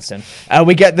 Shut up, Datsun.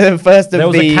 We get the first of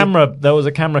There was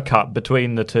a camera cut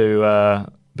between the two...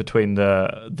 between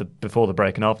the before the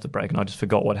break and after the break, and I just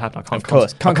forgot what happened. Can't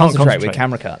concentrate with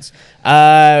camera cuts.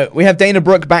 We have Dana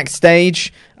Brooke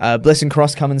backstage. Bliss and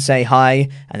Cross come and say hi,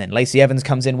 and then Lacey Evans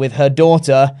comes in with her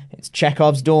daughter. It's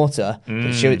Chekhov's daughter.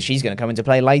 She's going to come into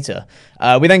play later.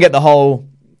 We then get the whole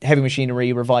Heavy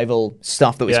Machinery Revival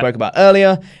stuff that we spoke about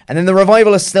earlier, and then the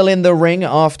Revival are still in the ring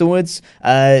afterwards,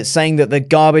 saying that the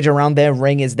garbage around their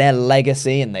ring is their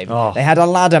legacy, and they had a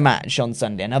ladder match on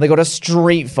Sunday, now they got a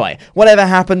street fight. Whatever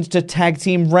happened to tag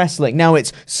team wrestling? Now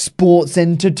it's sports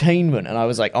entertainment, and I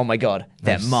was like, oh my god,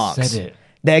 they're marks. Said it.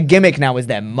 Their gimmick now is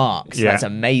their marks. That's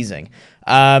amazing.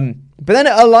 But then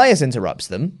Elias interrupts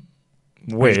them.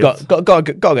 We've got a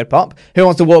good pop. Who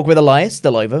wants to walk with Elias?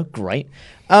 Still over. Great.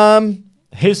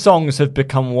 His songs have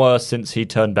become worse since he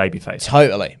turned babyface.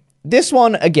 Totally. This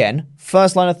one, again,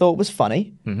 first line I thought was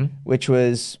funny, which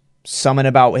was something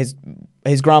about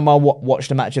his grandma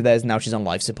watched a match of theirs and now she's on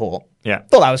life support. Yeah.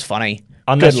 Thought that was funny.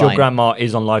 Unless your grandma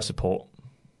is on life support.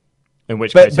 In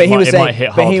which case it might hit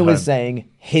hard. But he was saying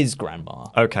his grandma.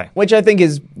 Okay. Which I think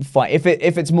is fine. If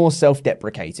it's more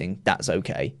self-deprecating, that's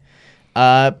okay.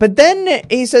 But then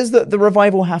he says that the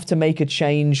Revival have to make a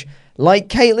change like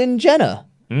Caitlyn Jenner.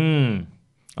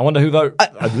 I wonder who wrote.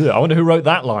 I wonder who wrote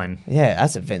that line. Yeah,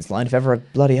 that's a Vince line if ever I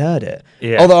bloody heard it.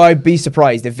 Yeah. Although I'd be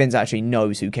surprised if Vince actually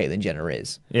knows who Caitlyn Jenner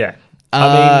is. Yeah.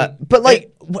 But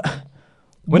like,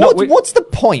 what's the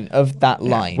point of that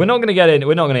line? We're not going to get in.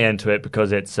 We're not going to get into it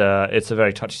because it's a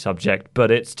very touchy subject.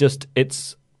 But it's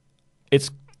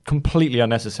completely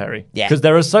unnecessary. Yeah. Because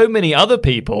there are so many other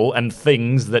people and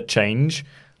things that change.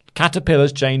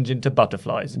 Caterpillars change into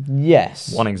butterflies.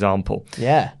 Yes. One example.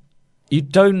 Yeah. You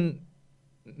don't.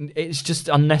 It's just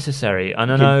unnecessary. I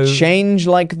don't know. Change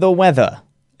like the weather.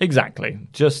 Exactly.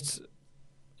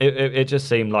 It just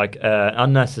seemed like an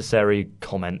unnecessary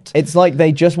comment. It's like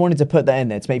they just wanted to put that in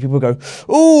there to make people go,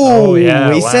 "Ooh,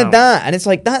 he said that," and it's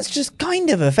like that's just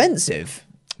kind of offensive.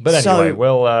 But anyway,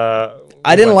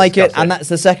 I didn't like it, and that's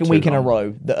the second week in a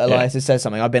row that Elias has said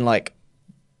something. I've been like,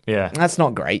 "Yeah, that's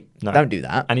not great. No. Don't do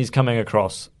that." And he's coming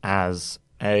across as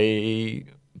a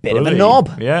bit of a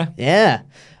knob. Yeah.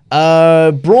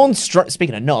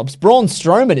 Speaking of knobs, Braun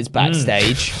Strowman is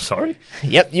backstage. Sorry.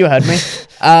 Yep, you heard me.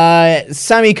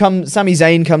 Sami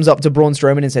Zayn comes up to Braun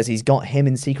Strowman and says he's got him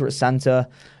in Secret Santa.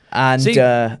 And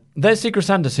their Secret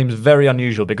Santa seems very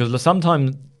unusual because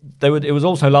sometimes it was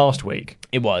also last week.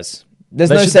 It was.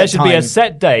 There should be a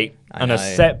set date and a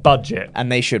set budget.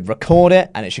 And they should record it,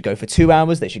 and it should go for 2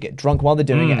 hours. They should get drunk while they're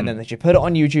doing it, and then they should put it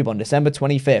on YouTube on December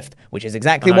 25th, which is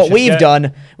exactly what we've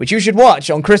done, which you should watch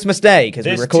on Christmas Day, because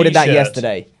we recorded that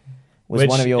yesterday.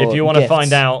 If you want to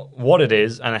find out what it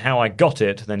is and how I got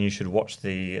it, then you should watch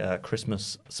the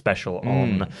Christmas special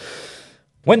on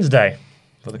Wednesday.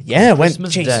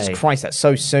 Jesus Christ, that's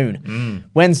so soon.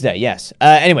 Wednesday, yes.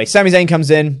 Anyway, Sami Zayn comes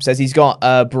in, says he's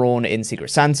got Braun in Secret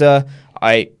Santa.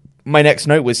 My next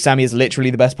note was Sami is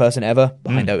literally the best person ever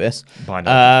behind Otis.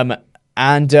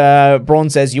 And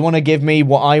Braun says, you want to give me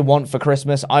what I want for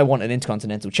Christmas? I want an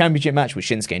Intercontinental Championship match with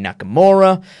Shinsuke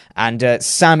Nakamura. And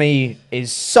Sami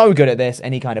is so good at this,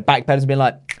 and he kind of backpedals and being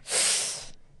like,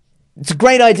 it's a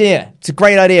great idea,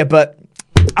 but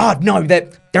no,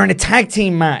 they're in a tag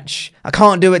team match. I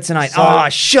can't do it tonight.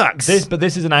 Shucks.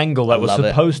 This is an angle that was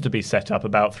supposed to be set up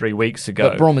about 3 weeks ago.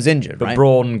 But Braun was injured, right? But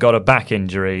Braun got a back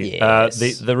injury.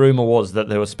 Yes. The rumor was that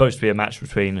there was supposed to be a match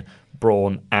between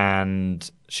Braun and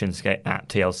Shinsuke at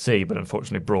TLC, but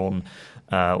unfortunately Braun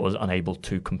was unable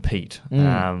to compete.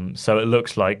 So it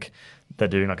looks like they're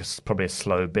doing like probably a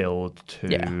slow build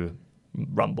to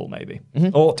Rumble, maybe.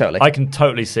 Or totally. I can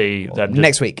totally see them just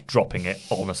next week dropping it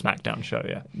on a SmackDown show.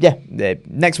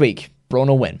 Next week Braun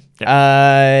will win.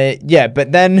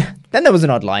 But then there was an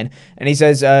odd line, and he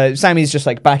says Sami's just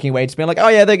like backing away, just being like, oh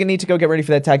yeah, they're gonna need to go get ready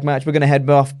for their tag match. We're gonna head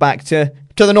off back to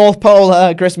the North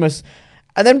Pole Christmas.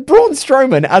 And then Braun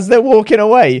Strowman, as they're walking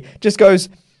away, just goes,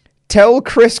 tell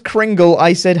Chris Kringle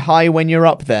I said hi when you're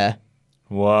up there.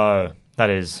 Whoa, that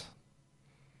is...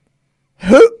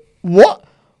 Who? What?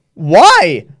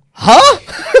 Why? Huh?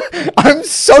 I'm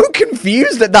so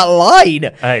confused at that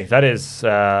line. Hey, that is...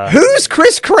 Who's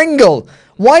Chris Kringle?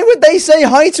 Why would they say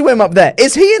hi to him up there?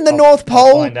 Is he in the North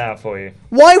Pole? I'll find out for you.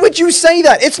 Why would you say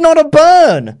that? It's not a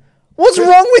burn. What's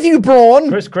wrong with you, Braun?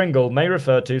 Chris Kringle may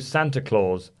refer to Santa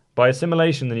Claus by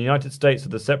assimilation in the United States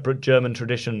of the separate German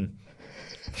tradition.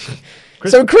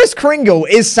 So Chris Kringle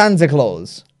is Santa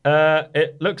Claus?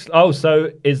 It looks... Oh, so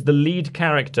is the lead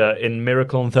character in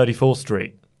Miracle on 34th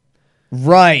Street.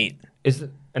 Right.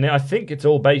 And I think it's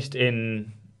all based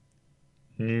in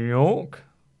New York?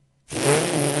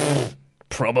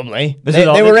 Probably.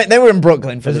 They were in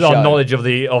Brooklyn for the show. This is our knowledge of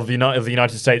the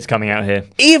United States coming out here.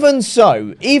 Even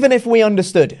so, even if we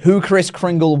understood who Chris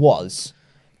Kringle was,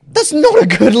 that's not a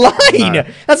good line. No.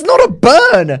 That's not a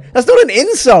burn. That's not an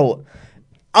insult.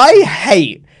 I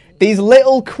hate these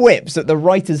little quips that the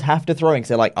writers have to throw in because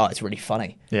they're like, oh, it's really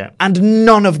funny. Yeah. And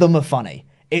none of them are funny.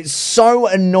 It's so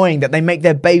annoying that they make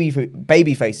their baby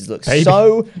faces look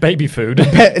so... Baby food.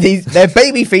 Their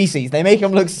baby feces. They make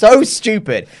them look so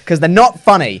stupid because they're not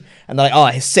funny. And they're like, oh,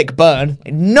 his sick burn.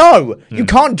 No! You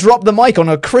can't drop the mic on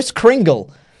a Chris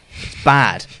Kringle. It's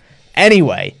bad.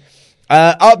 Anyway,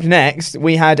 up next,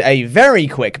 we had a very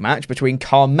quick match between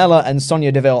Carmella and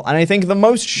Sonya Deville. And I think the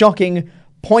most shocking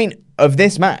point of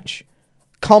this match,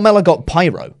 Carmella got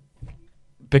pyro.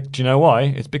 Do you know why?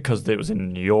 It's because it was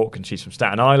in New York and she's from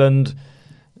Staten Island.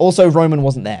 Also, Roman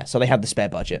wasn't there, so they had the spare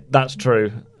budget. That's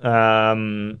true.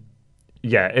 It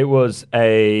was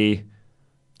a...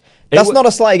 That's not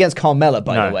a slight against Carmella,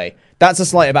 by the way. That's a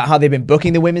slight about how they've been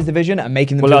booking the women's division and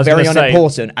making them feel very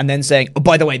unimportant, and then saying, oh,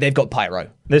 by the way, they've got pyro.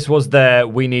 This was their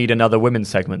we need another women's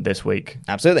segment this week.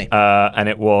 Absolutely. And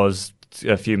it was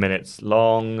a few minutes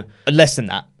long. Less than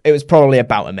that. It was probably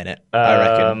about a minute, I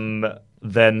reckon.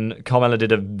 Then Carmella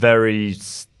did a very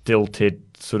stilted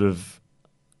sort of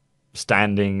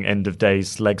standing end of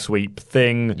days leg sweep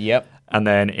thing. Yep. And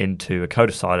then into a code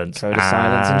of silence.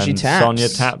 And she taps. Sonya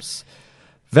taps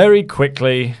very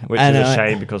quickly, which is a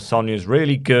shame because Sonya's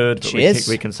really good. But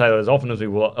we can say that as often as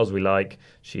we like.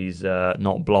 She's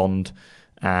not blonde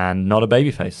and not a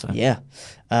babyface. So. Yeah.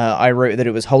 I wrote that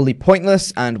it was wholly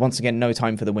pointless and once again no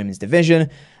time for the women's division.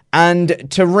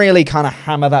 And to really kind of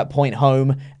hammer that point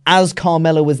home, as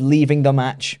Carmella was leaving the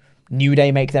match, New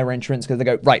Day make their entrance because they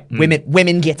go, right,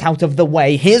 women get out of the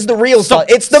way. Here's the real stuff.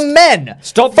 It's the men.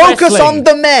 Stop Focus wrestling. on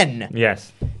the men.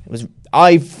 Yes.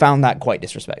 I found that quite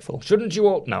disrespectful. Shouldn't you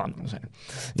all? No, I'm not saying.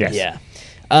 Yes.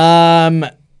 Yeah.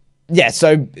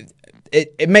 So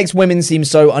it makes women seem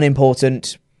so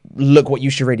unimportant. Look what you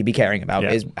should really be caring about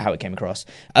is how it came across.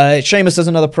 Sheamus does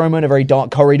another promo in a very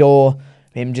dark corridor.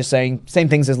 Him just saying same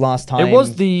things as last time.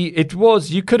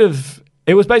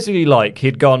 It was basically like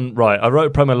he'd gone, right, I wrote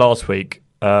a promo last week.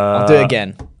 I'll do it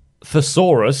again.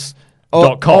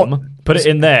 Thesaurus.com. Put it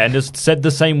in there and just said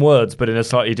the same words, but in a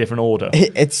slightly different order.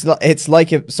 It's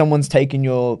like if someone's taken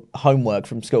your homework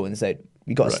from school and said,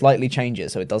 you got to slightly change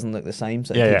it so it doesn't look the same,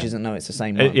 so the teacher doesn't know it's the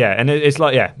same one. And it's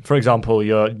like, for example,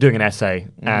 you're doing an essay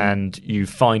and you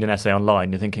find an essay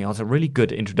online, you're thinking, it's a really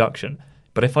good introduction,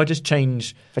 but if I just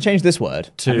change... If I change this word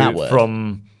to that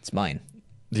word, it's mine.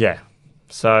 Yeah.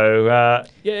 So,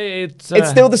 it's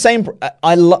still the same.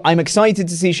 I'm excited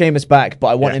to see Sheamus back, but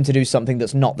I want him to do something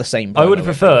that's not the same promo. I would have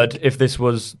preferred if this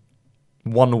was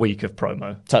 1 week of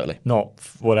promo. Totally. Not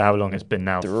how long it's been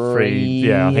now. I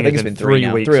think it's been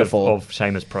 3 weeks 3 or 4 of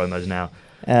Sheamus promos now.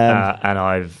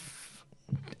 And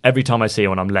every time I see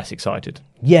one, I'm less excited.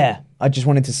 Yeah, I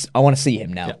want to see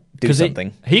him now do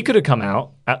something. He could have come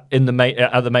out at the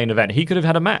main event. He could have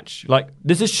had a match. Like,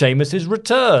 this is Sheamus's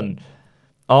return.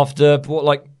 After,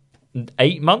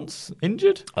 8 months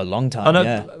injured? A long time,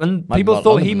 And people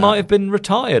thought he might have been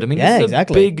retired. I mean, this is a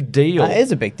big deal. That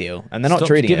is a big deal. And they're not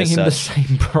treating giving him the such.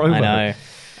 same promo.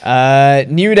 I know.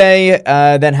 New Day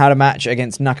then had a match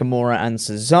against Nakamura and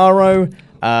Cesaro.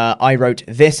 I wrote,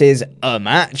 this is a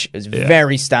match. It was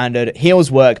very standard.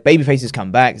 Heels work, babyfaces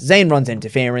come back. Zayn runs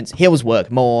interference. Heels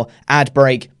work more. Ad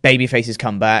break, babyfaces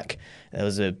come back. There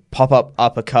was a pop-up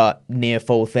uppercut, near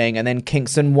fall thing, and then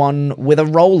Kingston won with a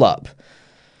roll-up.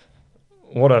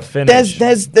 What a finish.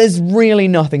 There's really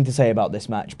nothing to say about this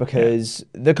match because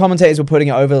the commentators were putting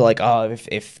it over like,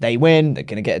 if they win, they're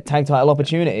going to get a tag title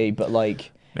opportunity, but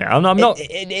I'm not.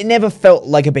 It never felt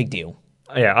like a big deal.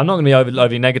 Yeah, I'm not going to be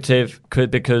overly negative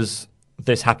because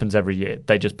this happens every year.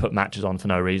 They just put matches on for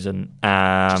no reason.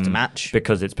 Just a match.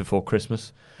 Because it's before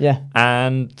Christmas. Yeah.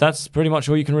 And that's pretty much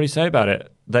all you can really say about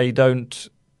it. They don't...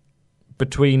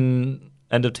 Between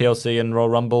end of TLC and Royal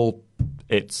Rumble,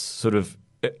 it's sort of...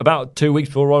 About 2 weeks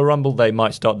before Royal Rumble, they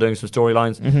might start doing some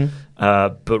storylines.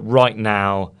 But right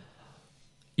now,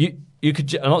 you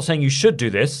could... I'm not saying you should do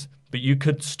this, but you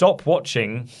could stop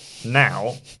watching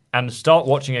now and start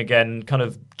watching again kind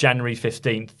of January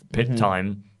 15th pit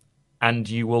time, and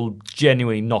you will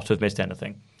genuinely not have missed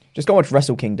anything. Just go watch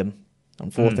Wrestle Kingdom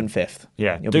on 4th and 5th.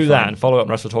 Yeah, do that and follow up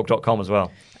on WrestleTalk.com as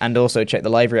well. And also check the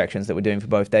live reactions that we're doing for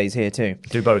both days here too.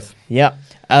 Do both. Yeah.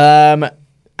 And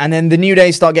then the New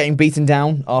Day start getting beaten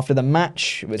down after the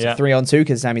match. It was a 3-on-2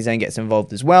 because Sami Zayn gets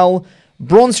involved as well.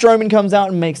 Braun Strowman comes out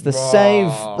and makes the save.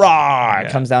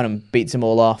 Comes down and beats them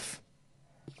all off.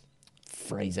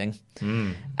 Phrasing.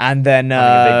 And then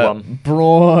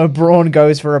Braun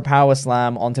goes for a power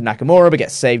slam onto Nakamura but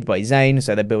gets saved by Zayn,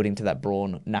 so they're building to that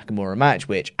Braun-Nakamura match,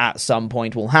 which at some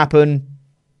point will happen.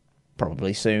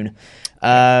 Probably soon.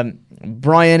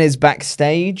 Bryan is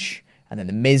backstage, and then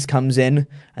The Miz comes in,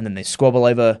 and then they squabble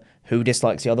over who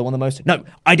dislikes the other one the most. No,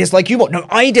 I dislike you more. No,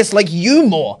 I dislike you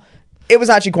more. It was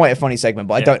actually quite a funny segment,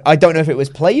 but I don't know if it was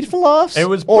played for laughs it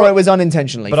was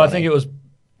unintentionally but funny. I think it was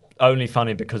only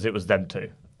funny because it was them two.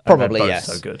 Probably, yes.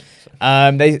 So good.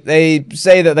 So. They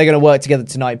say that they're going to work together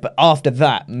tonight, but after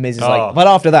that, Miz is like, but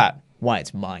after that, why,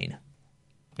 it's mine.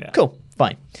 Yeah. Cool,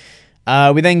 fine.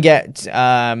 We then get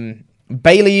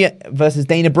Bayley versus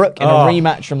Dana Brooke in a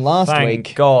rematch from last week.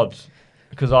 Thank God.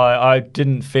 Because I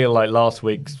didn't feel like last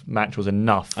week's match was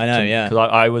enough. I know, yeah. Because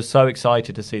I was so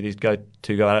excited to see these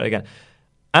two go at it again.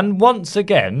 And once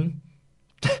again,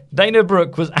 Dana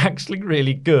Brooke was actually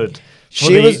really good.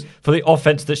 For the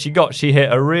offense that she got, she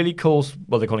hit a really cool,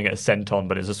 they're calling it a senton,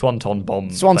 but it's a swanton bomb.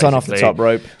 Swanton off the top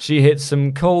rope. She hit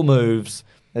some cool moves,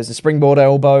 There's the springboard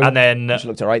elbow, and then which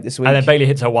looked alright this week. And then Bayley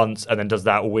hits her once, and then does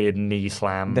that weird knee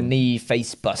slam, the knee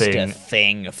face buster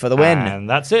thing for the win, and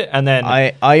that's it. And then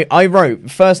I wrote,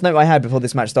 first note I had before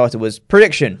this match started was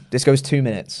prediction. This goes 2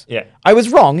 minutes. Yeah, I was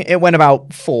wrong. It went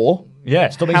about 4. Yeah,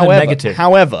 stop being so negative.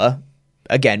 However,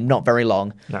 again, not very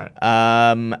long.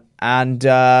 No. And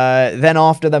then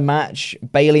after the match,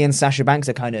 Bayley and Sasha Banks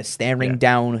are kind of staring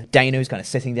down. Dana's kind of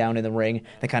sitting down in the ring.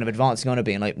 They're kind of advancing on her,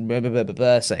 being like, blah, blah, blah, blah,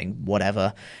 blah, saying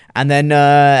whatever. And then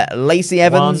Lacey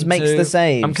Evans makes the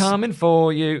save. I'm coming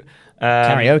for you.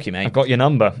 Karaoke, mate. I've got your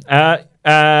number.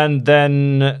 And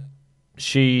then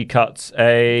she cuts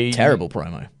a... terrible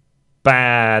promo.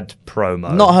 Bad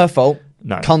promo. Not her fault.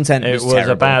 No. Content was terrible. It was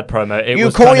a bad promo. You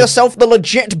call yourself the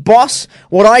legit boss?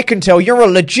 What I can tell, you're a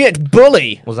legit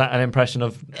bully. Was that an impression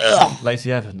of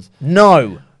Lacey Evans?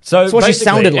 No. So that's what she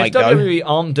sounded like, though. If WWE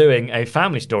aren't doing a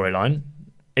family storyline,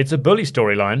 it's a bully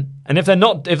storyline. And if they're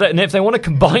not, if they want to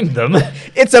combine them,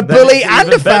 it's a bully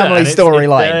and a family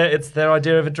storyline. It's their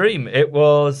idea of a dream. It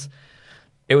was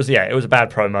a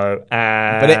bad promo.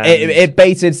 But it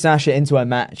baited Sasha into a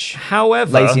match.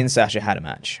 However, Lacey and Sasha had a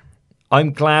match.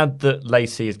 I'm glad that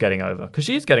Lacey is getting over, because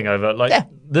she is getting over. Like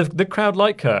the crowd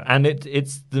like her, and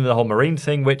it's the whole Marine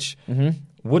thing, which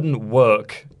wouldn't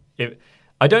work.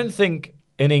 I don't think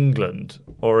in England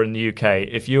or in the UK,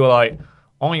 if you were like,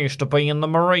 I used to be in the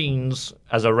Marines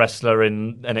as a wrestler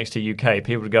in NXT UK,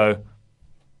 people would go.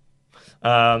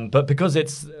 But because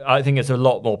I think it's a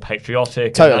lot more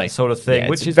patriotic, and that sort of thing,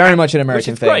 which is very much an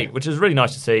American thing, great, which is really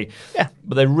nice to see. Yeah,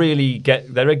 but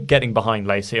they're getting behind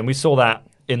Lacey, and we saw that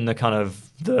in the kind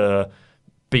of the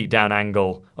beat-down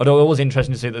angle. Although it was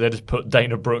interesting to see that they just put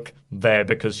Dana Brooke there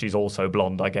because she's also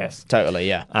blonde, I guess. Totally,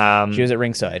 yeah. She was at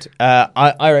ringside.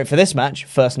 I wrote for this match,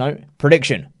 first note,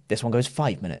 prediction. This one goes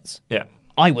 5 minutes. Yeah.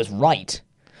 I was right.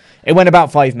 It went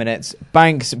about 5 minutes.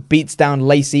 Banks beats down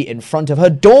Lacey in front of her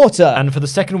daughter. And for the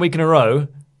second week in a row,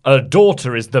 her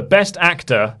daughter is the best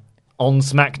actor on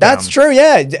SmackDown. That's true,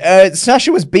 yeah.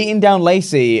 Sasha was beating down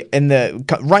Lacey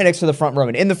right next to the front row,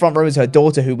 and in the front row is her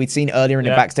daughter, who we'd seen earlier in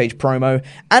a backstage promo,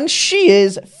 and she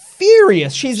is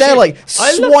furious. She's there,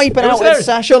 swiping out at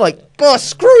Sasha, like, oh,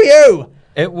 screw you.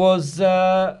 It was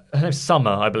her name's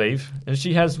Summer, I believe, and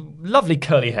she has lovely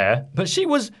curly hair, but she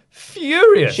was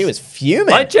furious. She was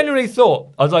fuming. I genuinely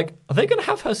thought, I was like, are they going to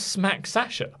have her smack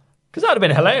Sasha? Because that would have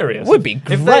been hilarious. Would be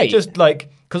great. If they just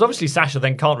because obviously Sasha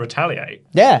then can't retaliate.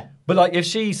 Yeah. But if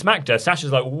she smacked her,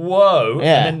 Sasha's like, whoa.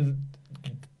 Yeah. And then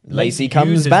Lacey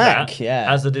comes back. Yeah.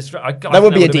 As a distraction. That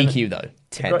would be a DQ, though,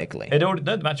 technically.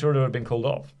 The match would have been called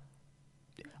off.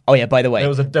 Oh, yeah, by the way,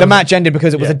 the match ended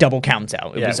because it was a double count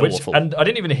out. It was awful. And I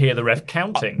didn't even hear the ref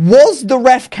counting. Was the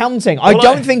ref counting? I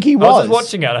don't think he was. I was just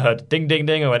watching it and I heard ding, ding,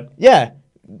 ding. I went... Yeah.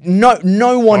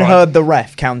 No one heard the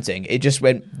ref counting. It just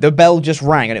went... The bell just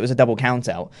rang and it was a double count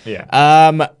out.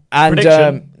 Yeah.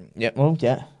 Prediction.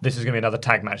 Yeah, this is going to be another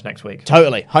tag match next week.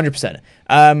 Totally, 100%.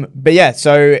 But yeah,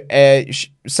 so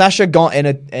Sasha got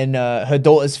in her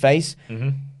daughter's face. Mm-hmm.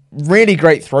 Really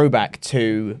great throwback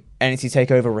to NXT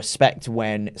TakeOver Respect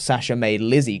when Sasha made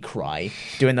Lizzie cry,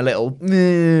 doing the little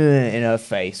in her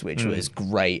face, which was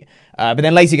great. But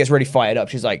then Lacey gets really fired up.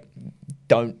 She's like,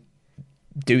 "Don't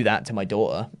do that to my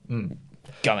daughter."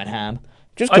 Going ham.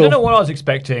 Just cool. I don't know what I was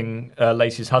expecting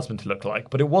Lacey's husband to look like,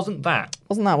 but it wasn't that.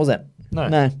 Wasn't that, was it?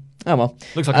 No. Oh, well.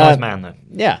 Looks like a nice man, though.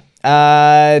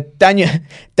 Yeah.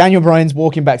 Daniel Bryan's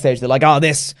walking backstage. They're like,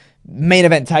 this main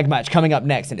event tag match coming up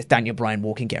next. And it's Daniel Bryan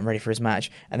walking, getting ready for his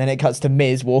match. And then it cuts to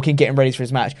Miz walking, getting ready for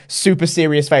his match. Super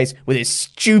serious face with his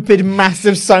stupid,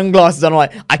 massive sunglasses on. I'm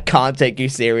like, I can't take you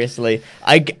seriously.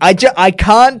 I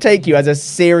can't take you as a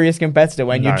serious competitor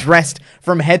when you're dressed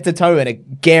from head to toe in a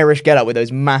garish getup with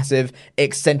those massive,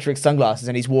 eccentric sunglasses.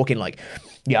 And he's walking like,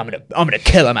 yeah, I'm gonna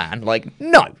kill a man. Like,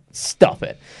 no, stop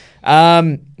it.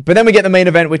 But then we get the main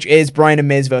event, which is Bryan and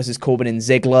Miz versus Corbin and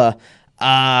Ziggler.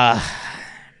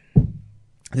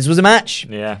 This was a match.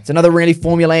 Yeah. It's another really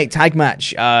formulaic tag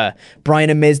match. Bryan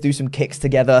and Miz do some kicks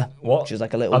together, which is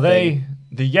like a little thing. Are they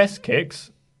the yes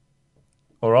kicks?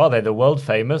 Or are they the world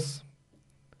famous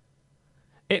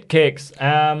it kicks?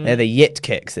 They're the yit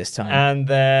kicks this time. And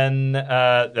then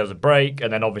there was a break,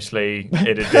 and then obviously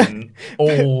it had been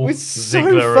all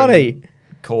Ziggler and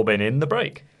Corbin in the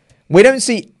break. We don't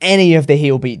see any of the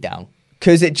heel beatdown.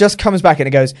 Because it just comes back and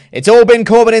it goes, it's all been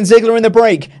Corbin and Ziggler in the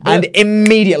break. And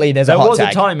immediately there's a hot tag. There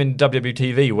was a time in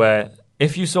WWTV where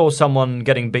if you saw someone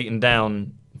getting beaten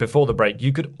down before the break,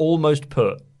 you could almost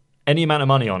put any amount of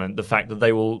money on it, the fact that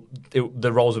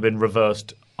the roles have been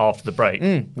reversed after the break.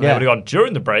 They would have gone,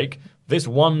 during the break, this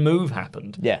one move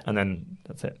happened. Yeah. And then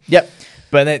that's it. Yep.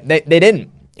 But they didn't.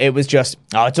 it was just,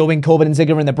 it's all been Corbin and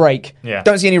Ziggler in the break. Yeah.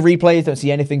 Don't see any replays, don't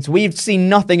see anything. So we've seen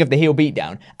nothing of the heel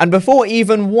beatdown. And before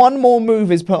even one more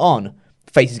move is put on,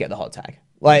 faces get the hot tag.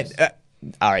 Like,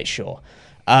 all right, sure.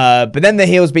 But then the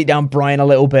heels beat down Bryan a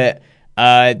little bit.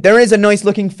 There is a nice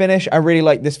looking finish. I really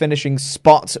like this finishing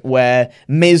spot where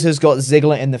Miz has got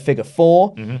Ziggler in the figure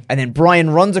 4, and then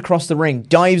Bryan runs across the ring,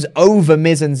 dives over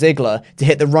Miz and Ziggler to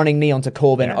hit the running knee onto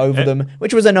Corbin over them,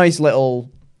 which was a nice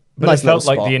little But nice it felt little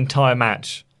like spot. the entire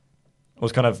match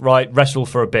was kind of, wrestle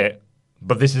for a bit,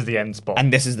 but this is the end spot.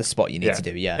 And this is the spot you need to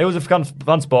do, yeah. It was a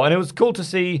fun spot, and it was cool to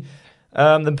see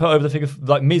them put over the figure,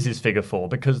 like Miz's figure 4,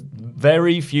 because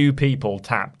very few people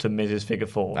tap to Miz's figure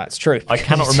 4. That's true. I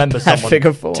cannot remember someone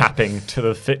figure 4. tapping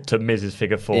to Miz's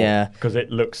figure 4 because it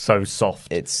looks so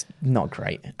soft. It's not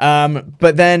great.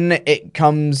 But then it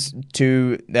comes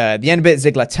to the end of it.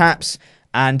 Ziggler taps,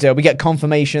 and we get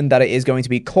confirmation that it is going to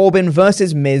be Corbin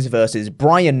versus Miz versus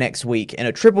Bryan next week in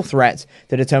a triple threat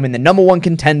to determine the number 1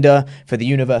 contender for the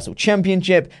Universal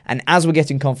Championship. And as we're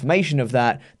getting confirmation of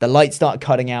that, the lights start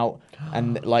cutting out.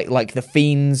 And like the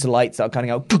Fiend's lights are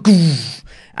cutting out,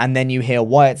 and then you hear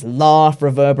Wyatt's laugh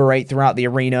reverberate throughout the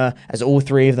arena as all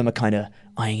three of them are kind of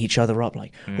eyeing each other up,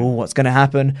 like, "Oh, what's going to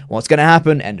happen? What's going to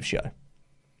happen?" End of show.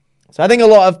 So I think a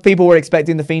lot of people were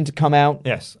expecting the Fiend to come out.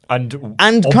 Yes, and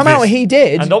come out. He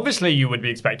did, and obviously you would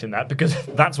be expecting that because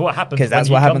that's what happens. Because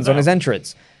that's what happens on his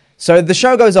entrance. So the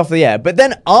show goes off the air, but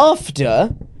then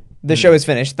after the show is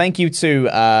finished, thank you to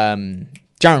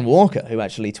Jaron Walker, who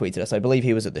actually tweeted us. I believe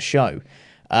he was at the show.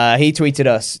 He tweeted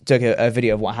us, took a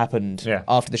video of what happened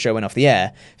after the show went off the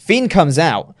air. Fiend comes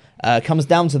out, comes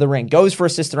down to the ring, goes for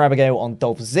a Sister Abigail on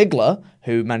Dolph Ziggler,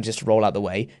 who manages to roll out the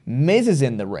way. Miz is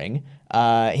in the ring.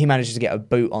 He manages to get a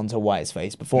boot onto Wyatt's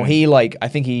face before he, I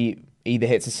think he either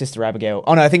hits a Sister Abigail.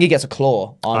 Oh no, I think he gets a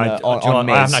claw on Miz.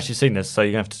 I haven't actually seen this, so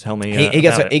you're going to have to tell me.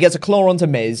 He gets a claw onto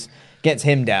Miz, gets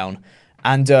him down,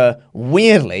 and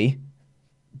weirdly,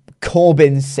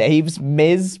 Corbin saves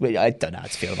Miz. I don't know how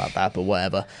to feel about that, but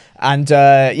whatever. And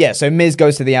so Miz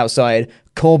goes to the outside.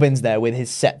 Corbin's there with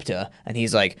his scepter, and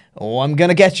he's like, "Oh, I'm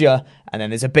gonna get you." And then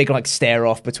there's a big stare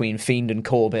off between Fiend and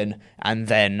Corbin, and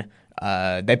then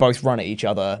they both run at each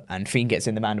other, and Fiend gets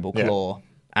in the mandible claw,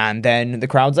 and then the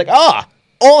crowd's like,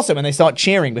 awesome, and they start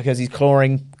cheering because he's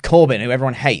clawing Corbin, who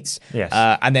everyone hates. Yes.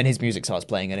 And then his music starts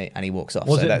playing, and he walks off.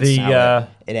 Was so it that's how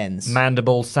it ends.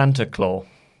 Mandible Santa Claw?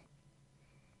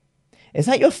 Is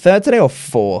that your third today or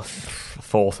fourth?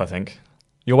 Fourth, I think.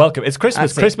 You're welcome. It's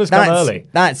Christmas. Christmas come early.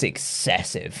 That's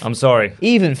excessive. I'm sorry.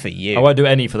 Even for you. I won't do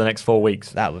any for the next 4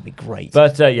 weeks. That would be great.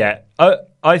 But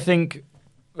I think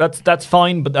that's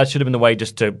fine, but that should have been the way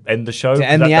just to end the show. To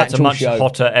end the that's actual a much show.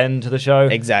 hotter end to the show.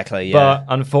 Exactly, yeah.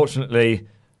 But unfortunately,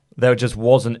 there just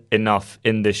wasn't enough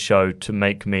in this show to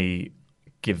make me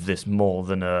give this more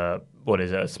than a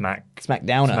SmackDowner.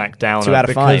 SmackDowner. 2 out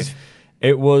of 5.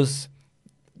 It was...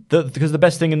 because the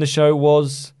best thing in the show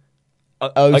was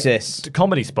Otis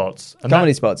comedy spots, and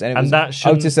that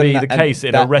shouldn't Otis be the case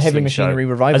in a wrestling show.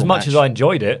 Revival as much match. as I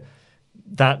enjoyed it,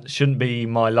 that shouldn't be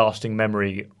my lasting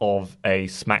memory of a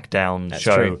SmackDown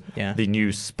show. True. Yeah. The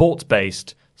new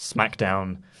sports-based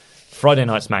SmackDown, Friday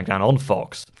Night SmackDown on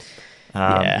Fox. 2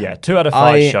 out of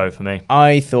 5 show for me.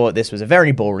 I thought this was a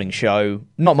very boring show.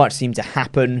 Not much seemed to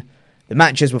happen. The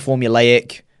matches were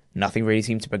formulaic. Nothing really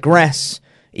seemed to progress.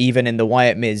 Even in the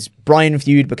Wyatt Miz Bryan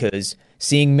feud, because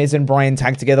seeing Miz and Bryan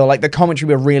tag together, the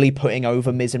commentary were really putting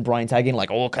over Miz and Bryan tagging,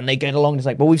 can they get along? It's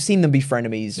like, well, we've seen them be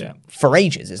frenemies for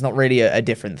ages. It's not really a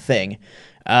different thing.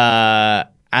 And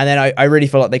then I really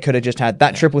feel like they could have just had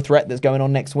that triple threat that's going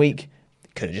on next week.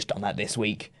 Could have just done that this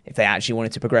week if they actually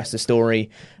wanted to progress the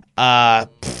story. But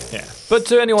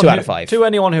to anyone 2 out of 5. To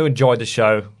anyone who enjoyed the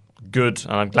show, good,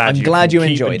 and I'm glad you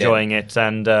keep enjoying it.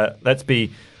 And let's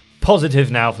be positive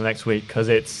now for next week because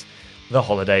it's the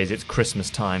holidays, it's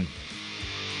Christmas time.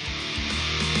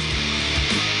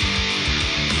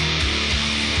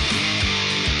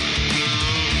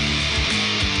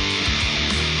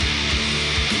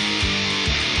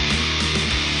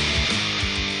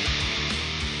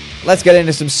 Let's get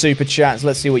into some super chats.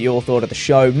 Let's see what you all thought of the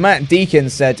show. Matt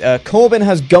Deacon said, Corbin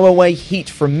has go away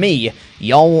heat from me.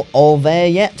 Y'all all there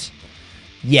yet?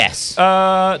 Yes.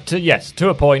 To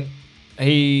a point.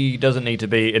 He doesn't need to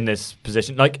be in this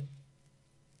position.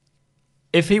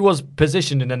 If he was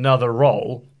positioned in another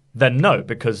role, then no,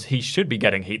 because he should be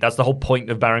getting heat. That's the whole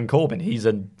point of Baron Corbin. He's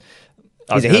a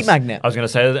heat magnet. I was going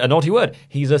to say a naughty word.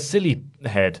 He's a silly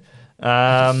head.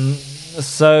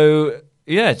 So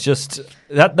yeah, it's just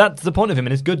that's the point of him,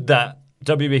 and it's good that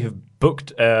WWE have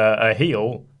booked a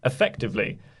heel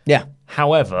effectively. Yeah.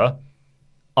 However,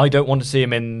 I don't want to see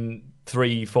him in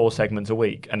 3-4 segments a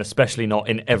week, and especially not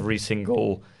in every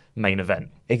single main event.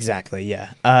 Exactly,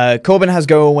 yeah. Corbin has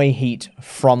go-away heat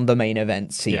from the main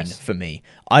event scene for me.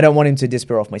 I don't want him to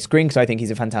disappear off my screen because I think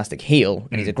he's a fantastic heel,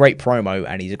 and he's a great promo,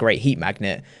 and he's a great heat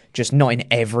magnet, just not in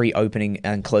every opening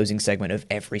and closing segment of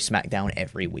every SmackDown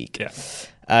every week. Yeah.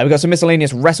 We've got some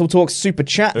miscellaneous Wrestle Talk super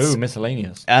chats. Ooh,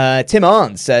 miscellaneous. Tim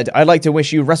Arns said, I'd like to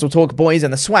wish you Wrestle Talk boys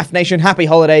and the SWAF Nation happy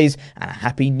holidays and a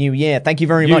happy new year. Thank you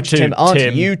very much, too, Tim Arns.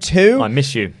 Tim. You too. I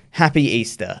miss you. Happy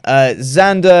Easter.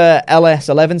 Xander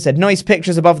LS11 said, nice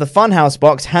pictures above the Funhouse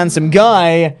box. Handsome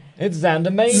guy. It's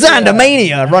Xandermania.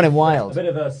 Xandermania, running wild. A bit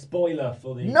of a spoiler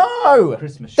for the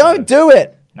Christmas show. Don't do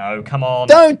it. No, come on.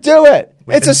 Don't do it.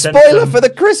 It's a spoiler for the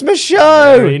Christmas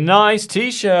show. Very nice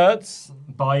T-shirts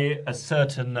by a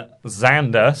certain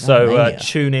Xander, so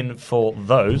tune in for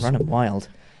those. Running wild.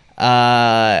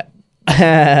 Last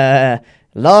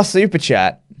super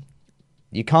chat.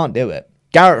 You can't do it.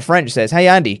 Garrett French says, hey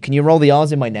Andy, can you roll the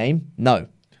R's in my name? No,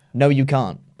 you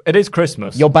can't. It is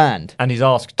Christmas. You're banned. And he's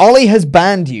asked... Ollie has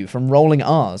banned you from rolling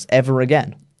R's ever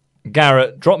again.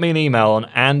 Garrett, drop me an email on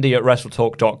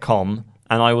andy@wrestletalk.com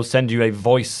and I will send you a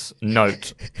voice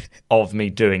note of me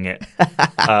doing it.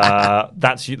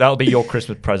 That'll be your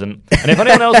Christmas present. And if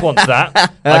anyone else wants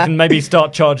that, I can maybe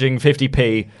start charging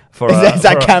 50p for a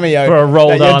cameo for a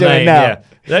rolled R name. Now.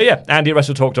 Yeah,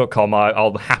 andy@wrestletalk.com.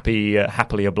 I'll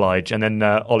happily oblige. And then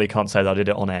Ollie can't say that I did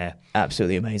it on air.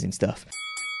 Absolutely amazing stuff.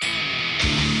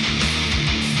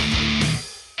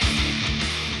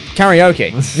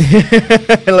 Karaoke.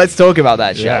 Let's talk about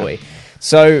that, shall we?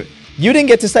 So, you didn't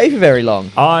get to stay for very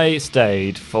long. I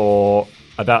stayed for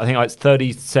about, I think it's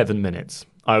 37 minutes.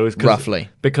 Roughly.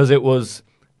 Because it was...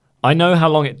 I know how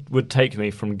long it would take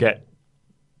me from get...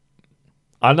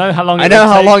 I knew how long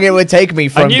it would take me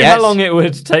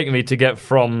to get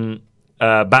from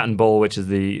Bat and Ball, which is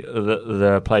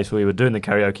the place where we were doing the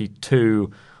karaoke,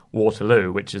 to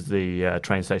Waterloo, which is the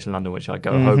train station in London, which I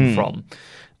go home from.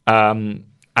 And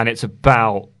it's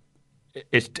about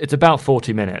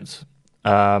 40 minutes.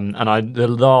 And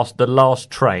the last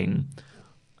train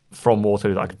from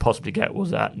Waterloo that I could possibly get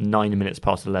was at 9 minutes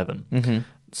past 11. Mm-hmm.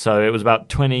 So it was about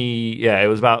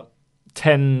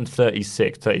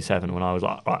 10:36, 37 when I was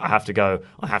like, I have to go.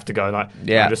 And I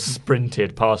just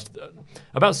sprinted past.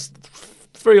 About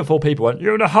 3 or 4 people went,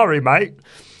 "You're in a hurry, mate."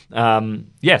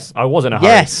 Yes, I was in a hurry.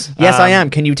 Yes, I am.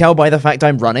 Can you tell by the fact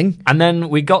I'm running? And then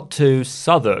we got to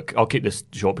Southwark. I'll keep this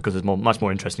short because there's much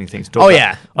more interesting things to talk about.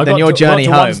 Yeah. Then your journey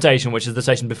home. One station, which is the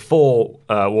station before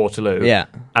Waterloo. Yeah.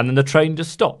 And then the train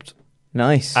just stopped.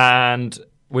 Nice. And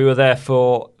we were there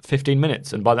for 15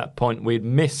 minutes. And by that point, we'd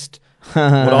missed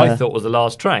what I thought was the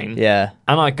last train. Yeah.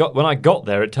 And when I got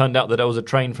there, it turned out that there was a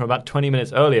train from about 20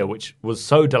 minutes earlier, which was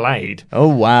so delayed. Oh,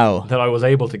 wow. That I was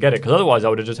able to get it, because otherwise I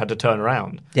would have just had to turn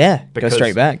around. Yeah, go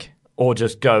straight back. Or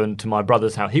just go into my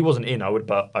brother's house. He wasn't in,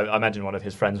 but I imagine one of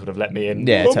his friends would have let me in.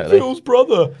 Yeah, totally. Phil's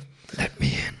brother. Let me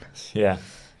in. Yeah.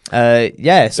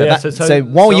 So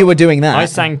while you were doing that, I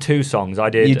sang 2 songs. I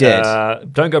did. You did.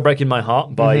 "Don't Go Breaking My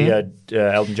Heart" by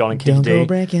Elton John and Kid Don't D. Go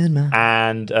Breaking My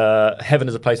And "Heaven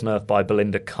Is a Place on Earth" by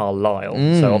Belinda Carlisle.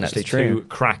 So obviously 2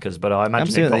 crackers, but I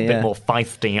imagine it got a bit more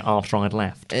feisty after I'd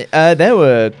left. There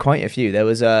were quite a few. There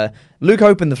was Luke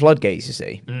opened the floodgates, you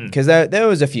see, because there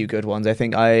was a few good ones. I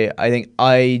think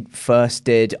I first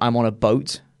did "I'm on a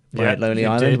Boat" by Lonely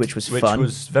Island, which was fun. Which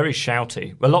was very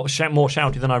shouty. A lot more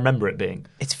shouty than I remember it being.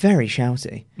 It's very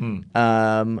shouty.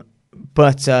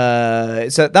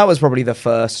 So that was probably the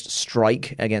first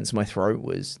strike against my throat,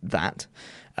 was that.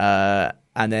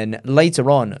 And then later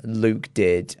on, Luke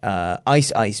did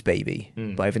Ice Ice Baby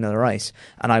by Vanilla Ice.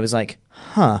 And I was like,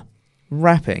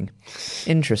 rapping.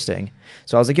 Interesting.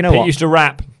 So I was like, you know Pete what? used to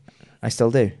rap. I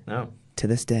still do. Oh. To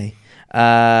this day.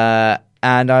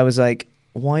 And I was like,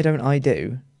 why don't I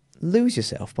do Lose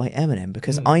Yourself by Eminem?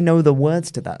 Because I know the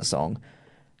words to that song.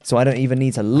 So I don't even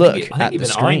need to look at the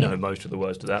screen. I know most of the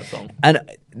words to that song. And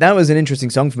that was an interesting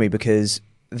song for me because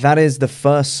that is the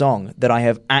first song that I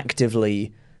have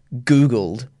actively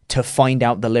Googled to find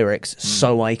out the lyrics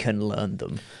so I can learn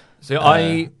them.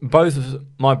 So both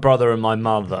my brother and my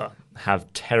mother have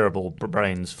terrible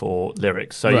brains for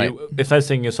lyrics. So if they're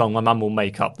singing a song, my mum will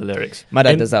make up the lyrics. My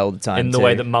dad does that all the time, in the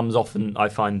way that mums often, I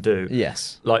find, do.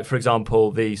 Yes. Like, for example,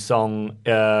 the song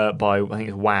by, I think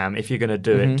it's Wham, "If You're Going to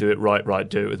Do It, Do It Right,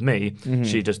 Do It With Me."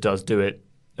 She just does do it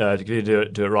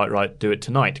right, do it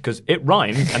tonight, because it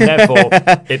rhymes and therefore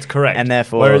it's correct. And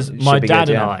therefore, whereas my dad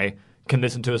and I can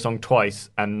listen to a song twice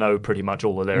and know pretty much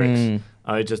all the lyrics.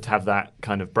 I just have that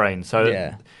kind of brain.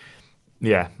 So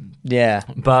yeah.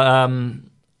 But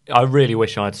I really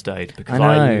wish I'd stayed because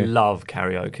I love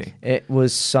karaoke. It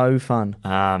was so fun.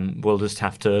 We'll just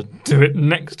have to do it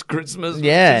next Christmas.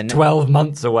 Yeah. 12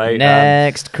 months away.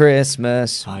 Next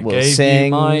Christmas, we'll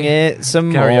sing it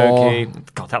some karaoke. more.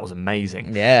 God, that was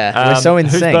amazing. Yeah, we're so in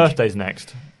whose sync. birthday's next?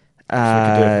 So we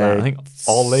could do it for that. I think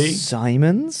Ollie.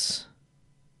 Simon's?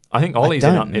 I think Ollie's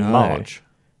in March.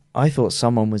 I thought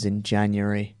someone was in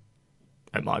January.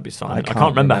 It might be Simon. I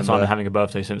can't remember Simon having a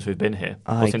birthday since we've been here.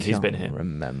 Or since he's been here.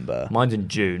 Remember. Mine's in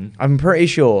June. I'm pretty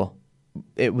sure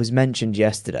it was mentioned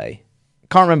yesterday.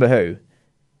 Can't remember who.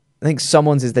 I think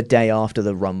someone's is the day after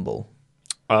the Rumble.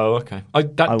 Oh, okay. I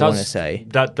want to say.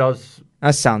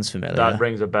 That sounds familiar. That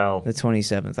rings a bell. The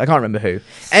 27th. I can't remember who.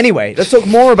 Anyway, let's talk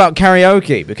more about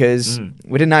karaoke because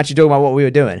we didn't actually talk about what we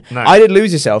were doing. No. I did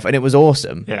Lose Yourself and it was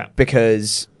awesome. Yeah.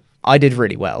 Because I did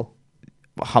really well.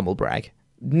 Humble brag.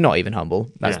 Not even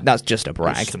humble. That's just a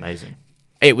brag. It's just amazing.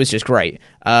 It was just great.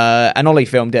 And Ollie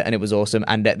filmed it and it was awesome.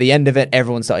 And at the end of it,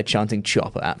 everyone started chanting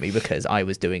Chopper at me because I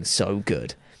was doing so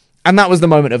good. And that was the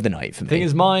moment of the night for me. Thing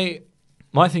is, my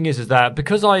thing is that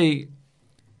because I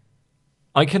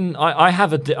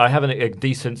have a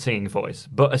decent singing voice,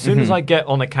 but as soon as I get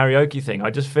on a karaoke thing, I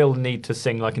just feel the need to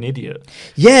sing like an idiot.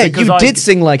 Yeah, you did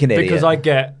sing like an idiot. Because I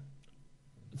get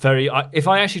if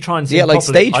I actually try and sing like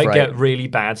properly, stage fright. I get really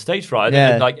bad stage fright.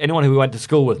 Yeah. Like anyone who went to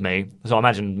school with me, so I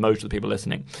imagine most of the people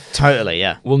listening, totally,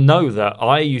 yeah, will know that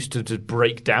I used to just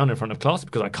break down in front of class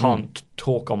because I can't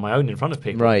talk on my own in front of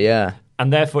people. Right, yeah.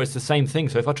 And therefore, it's the same thing.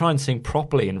 So if I try and sing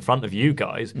properly in front of you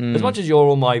guys, as much as you're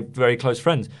all my very close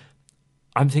friends,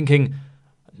 I'm thinking,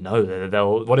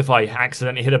 no, what if I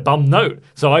accidentally hit a bum note?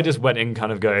 So I just went in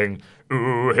kind of going,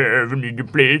 oh, heaven need to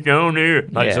play down here.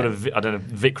 Like sort of, I don't know,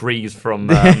 Vic Reeves from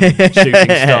Shooting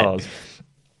Stars.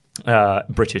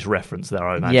 British reference there,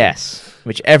 I imagine. Yes,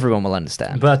 which everyone will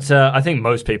understand. But I think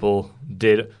most people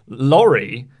did.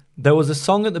 Laurie, there was a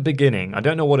song at the beginning. I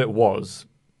don't know what it was.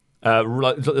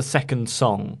 The second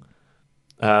song.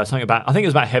 Something about, I think it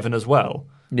was about heaven as well.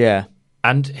 Yeah.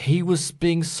 And he was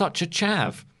being such a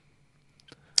chav.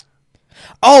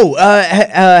 Oh,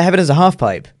 Heaven is a Half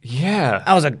Pipe. Yeah,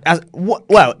 that was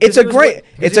it's a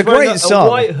great song. A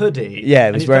white hoodie. Yeah,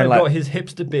 it was wearing got his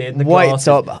hipster beard, the white glasses,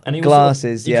 top, and he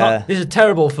glasses. This is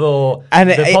terrible for and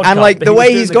like the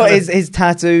way he's got his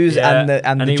tattoos and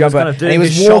the jumper. And he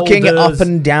was walking up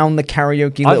and down the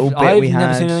karaoke little bit we had. I've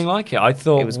never seen anything like it. I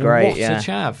thought it was great. What a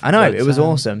chav! I know, it was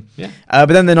awesome. Yeah. But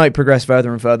then the night progressed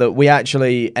further and further. We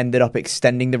actually ended up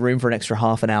extending the room for an extra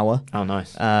half an hour. Oh,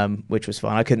 nice. Which was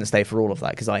fun. I couldn't stay for all of that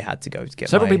because I had to go to get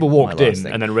several people walked in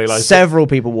and then realised several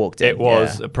people walked in. It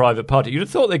was a private party. You'd have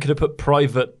thought they could have put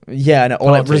private,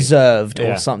 or like reserved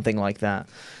or something like that.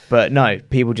 But no,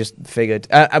 people just figured.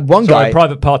 One guy,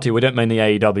 private party. We don't mean the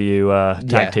AEW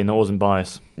tag team that wasn't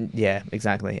biased. Yeah,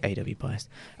 exactly. AEW biased.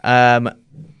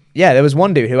 There was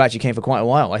one dude who actually came for quite a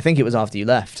while. I think it was after you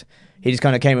left. He just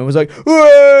kind of came and was like,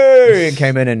 "Hey!" and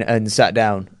came in and sat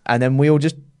down, and then we all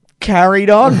just carried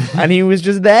on and he was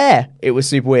just there. It was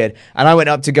super weird. And I went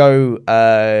up to go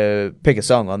pick a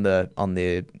song on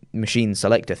the machine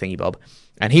selector thingy bob,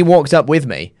 and he walked up with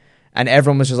me and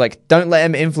everyone was just like, don't let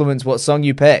him influence what song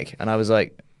you pick. And I was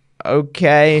like,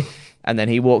 okay. And then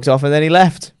he walked off and then he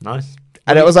left. Nice.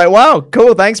 And it was like, wow,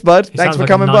 cool, thanks bud, thanks for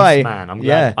coming by. Man.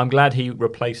 I'm glad he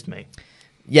replaced me.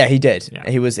 Yeah, he did. Yeah.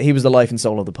 He was the life and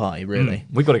soul of the party, really.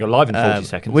 We've got to go live in 40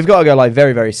 seconds. We've got to go live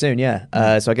very, very soon,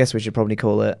 yeah. So I guess we should probably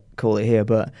call it here.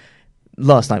 But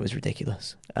last night was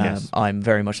ridiculous. Yes. I'm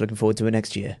very much looking forward to it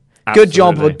next year. Absolutely. Good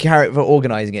job for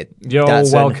organising it. You're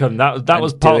welcome. That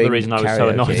was part of the reason I was so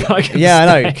annoyed. Yeah, I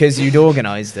know, because you'd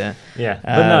organised it. Yeah,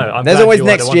 but no, I'm there's glad always you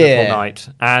next had a year. wonderful night.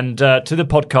 And to the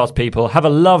podcast people, have a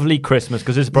lovely Christmas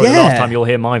because this is probably the last time you'll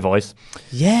hear my voice.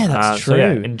 Yeah, that's true. So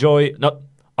yeah, enjoy.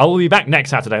 I will be back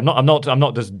next Saturday. I'm not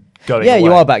just going. Yeah, away.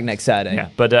 you are back next Saturday. Yeah,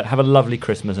 but have a lovely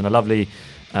Christmas and a lovely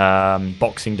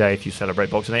Boxing Day if you celebrate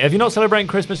Boxing Day. If you're not celebrating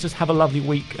Christmas, just have a lovely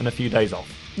week and a few days off.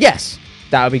 Yes,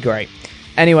 that would be great.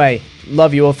 Anyway,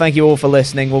 love you all. Thank you all for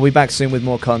listening. We'll be back soon with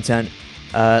more content.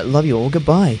 Love you all.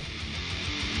 Goodbye.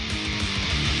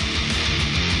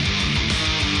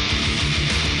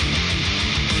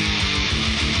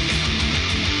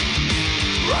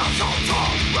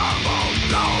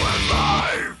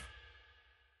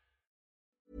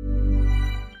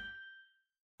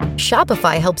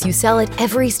 Shopify helps you sell at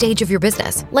every stage of your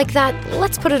business. Like that,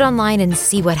 let's put it online and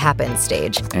see what happens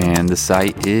stage. And the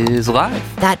site is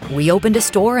live. That we opened a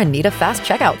store and need a fast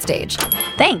checkout stage.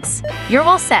 Thanks. You're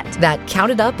all set. That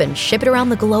count it up and ship it around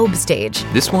the globe stage.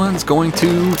 This one's going to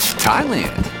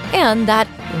Thailand. And that,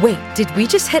 wait, did we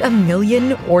just hit 1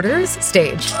 million orders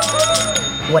stage?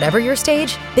 Whatever your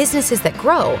stage, businesses that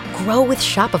grow with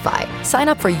Shopify. Sign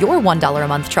up for your $1 a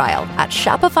month trial at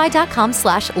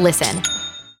shopify.com/listen.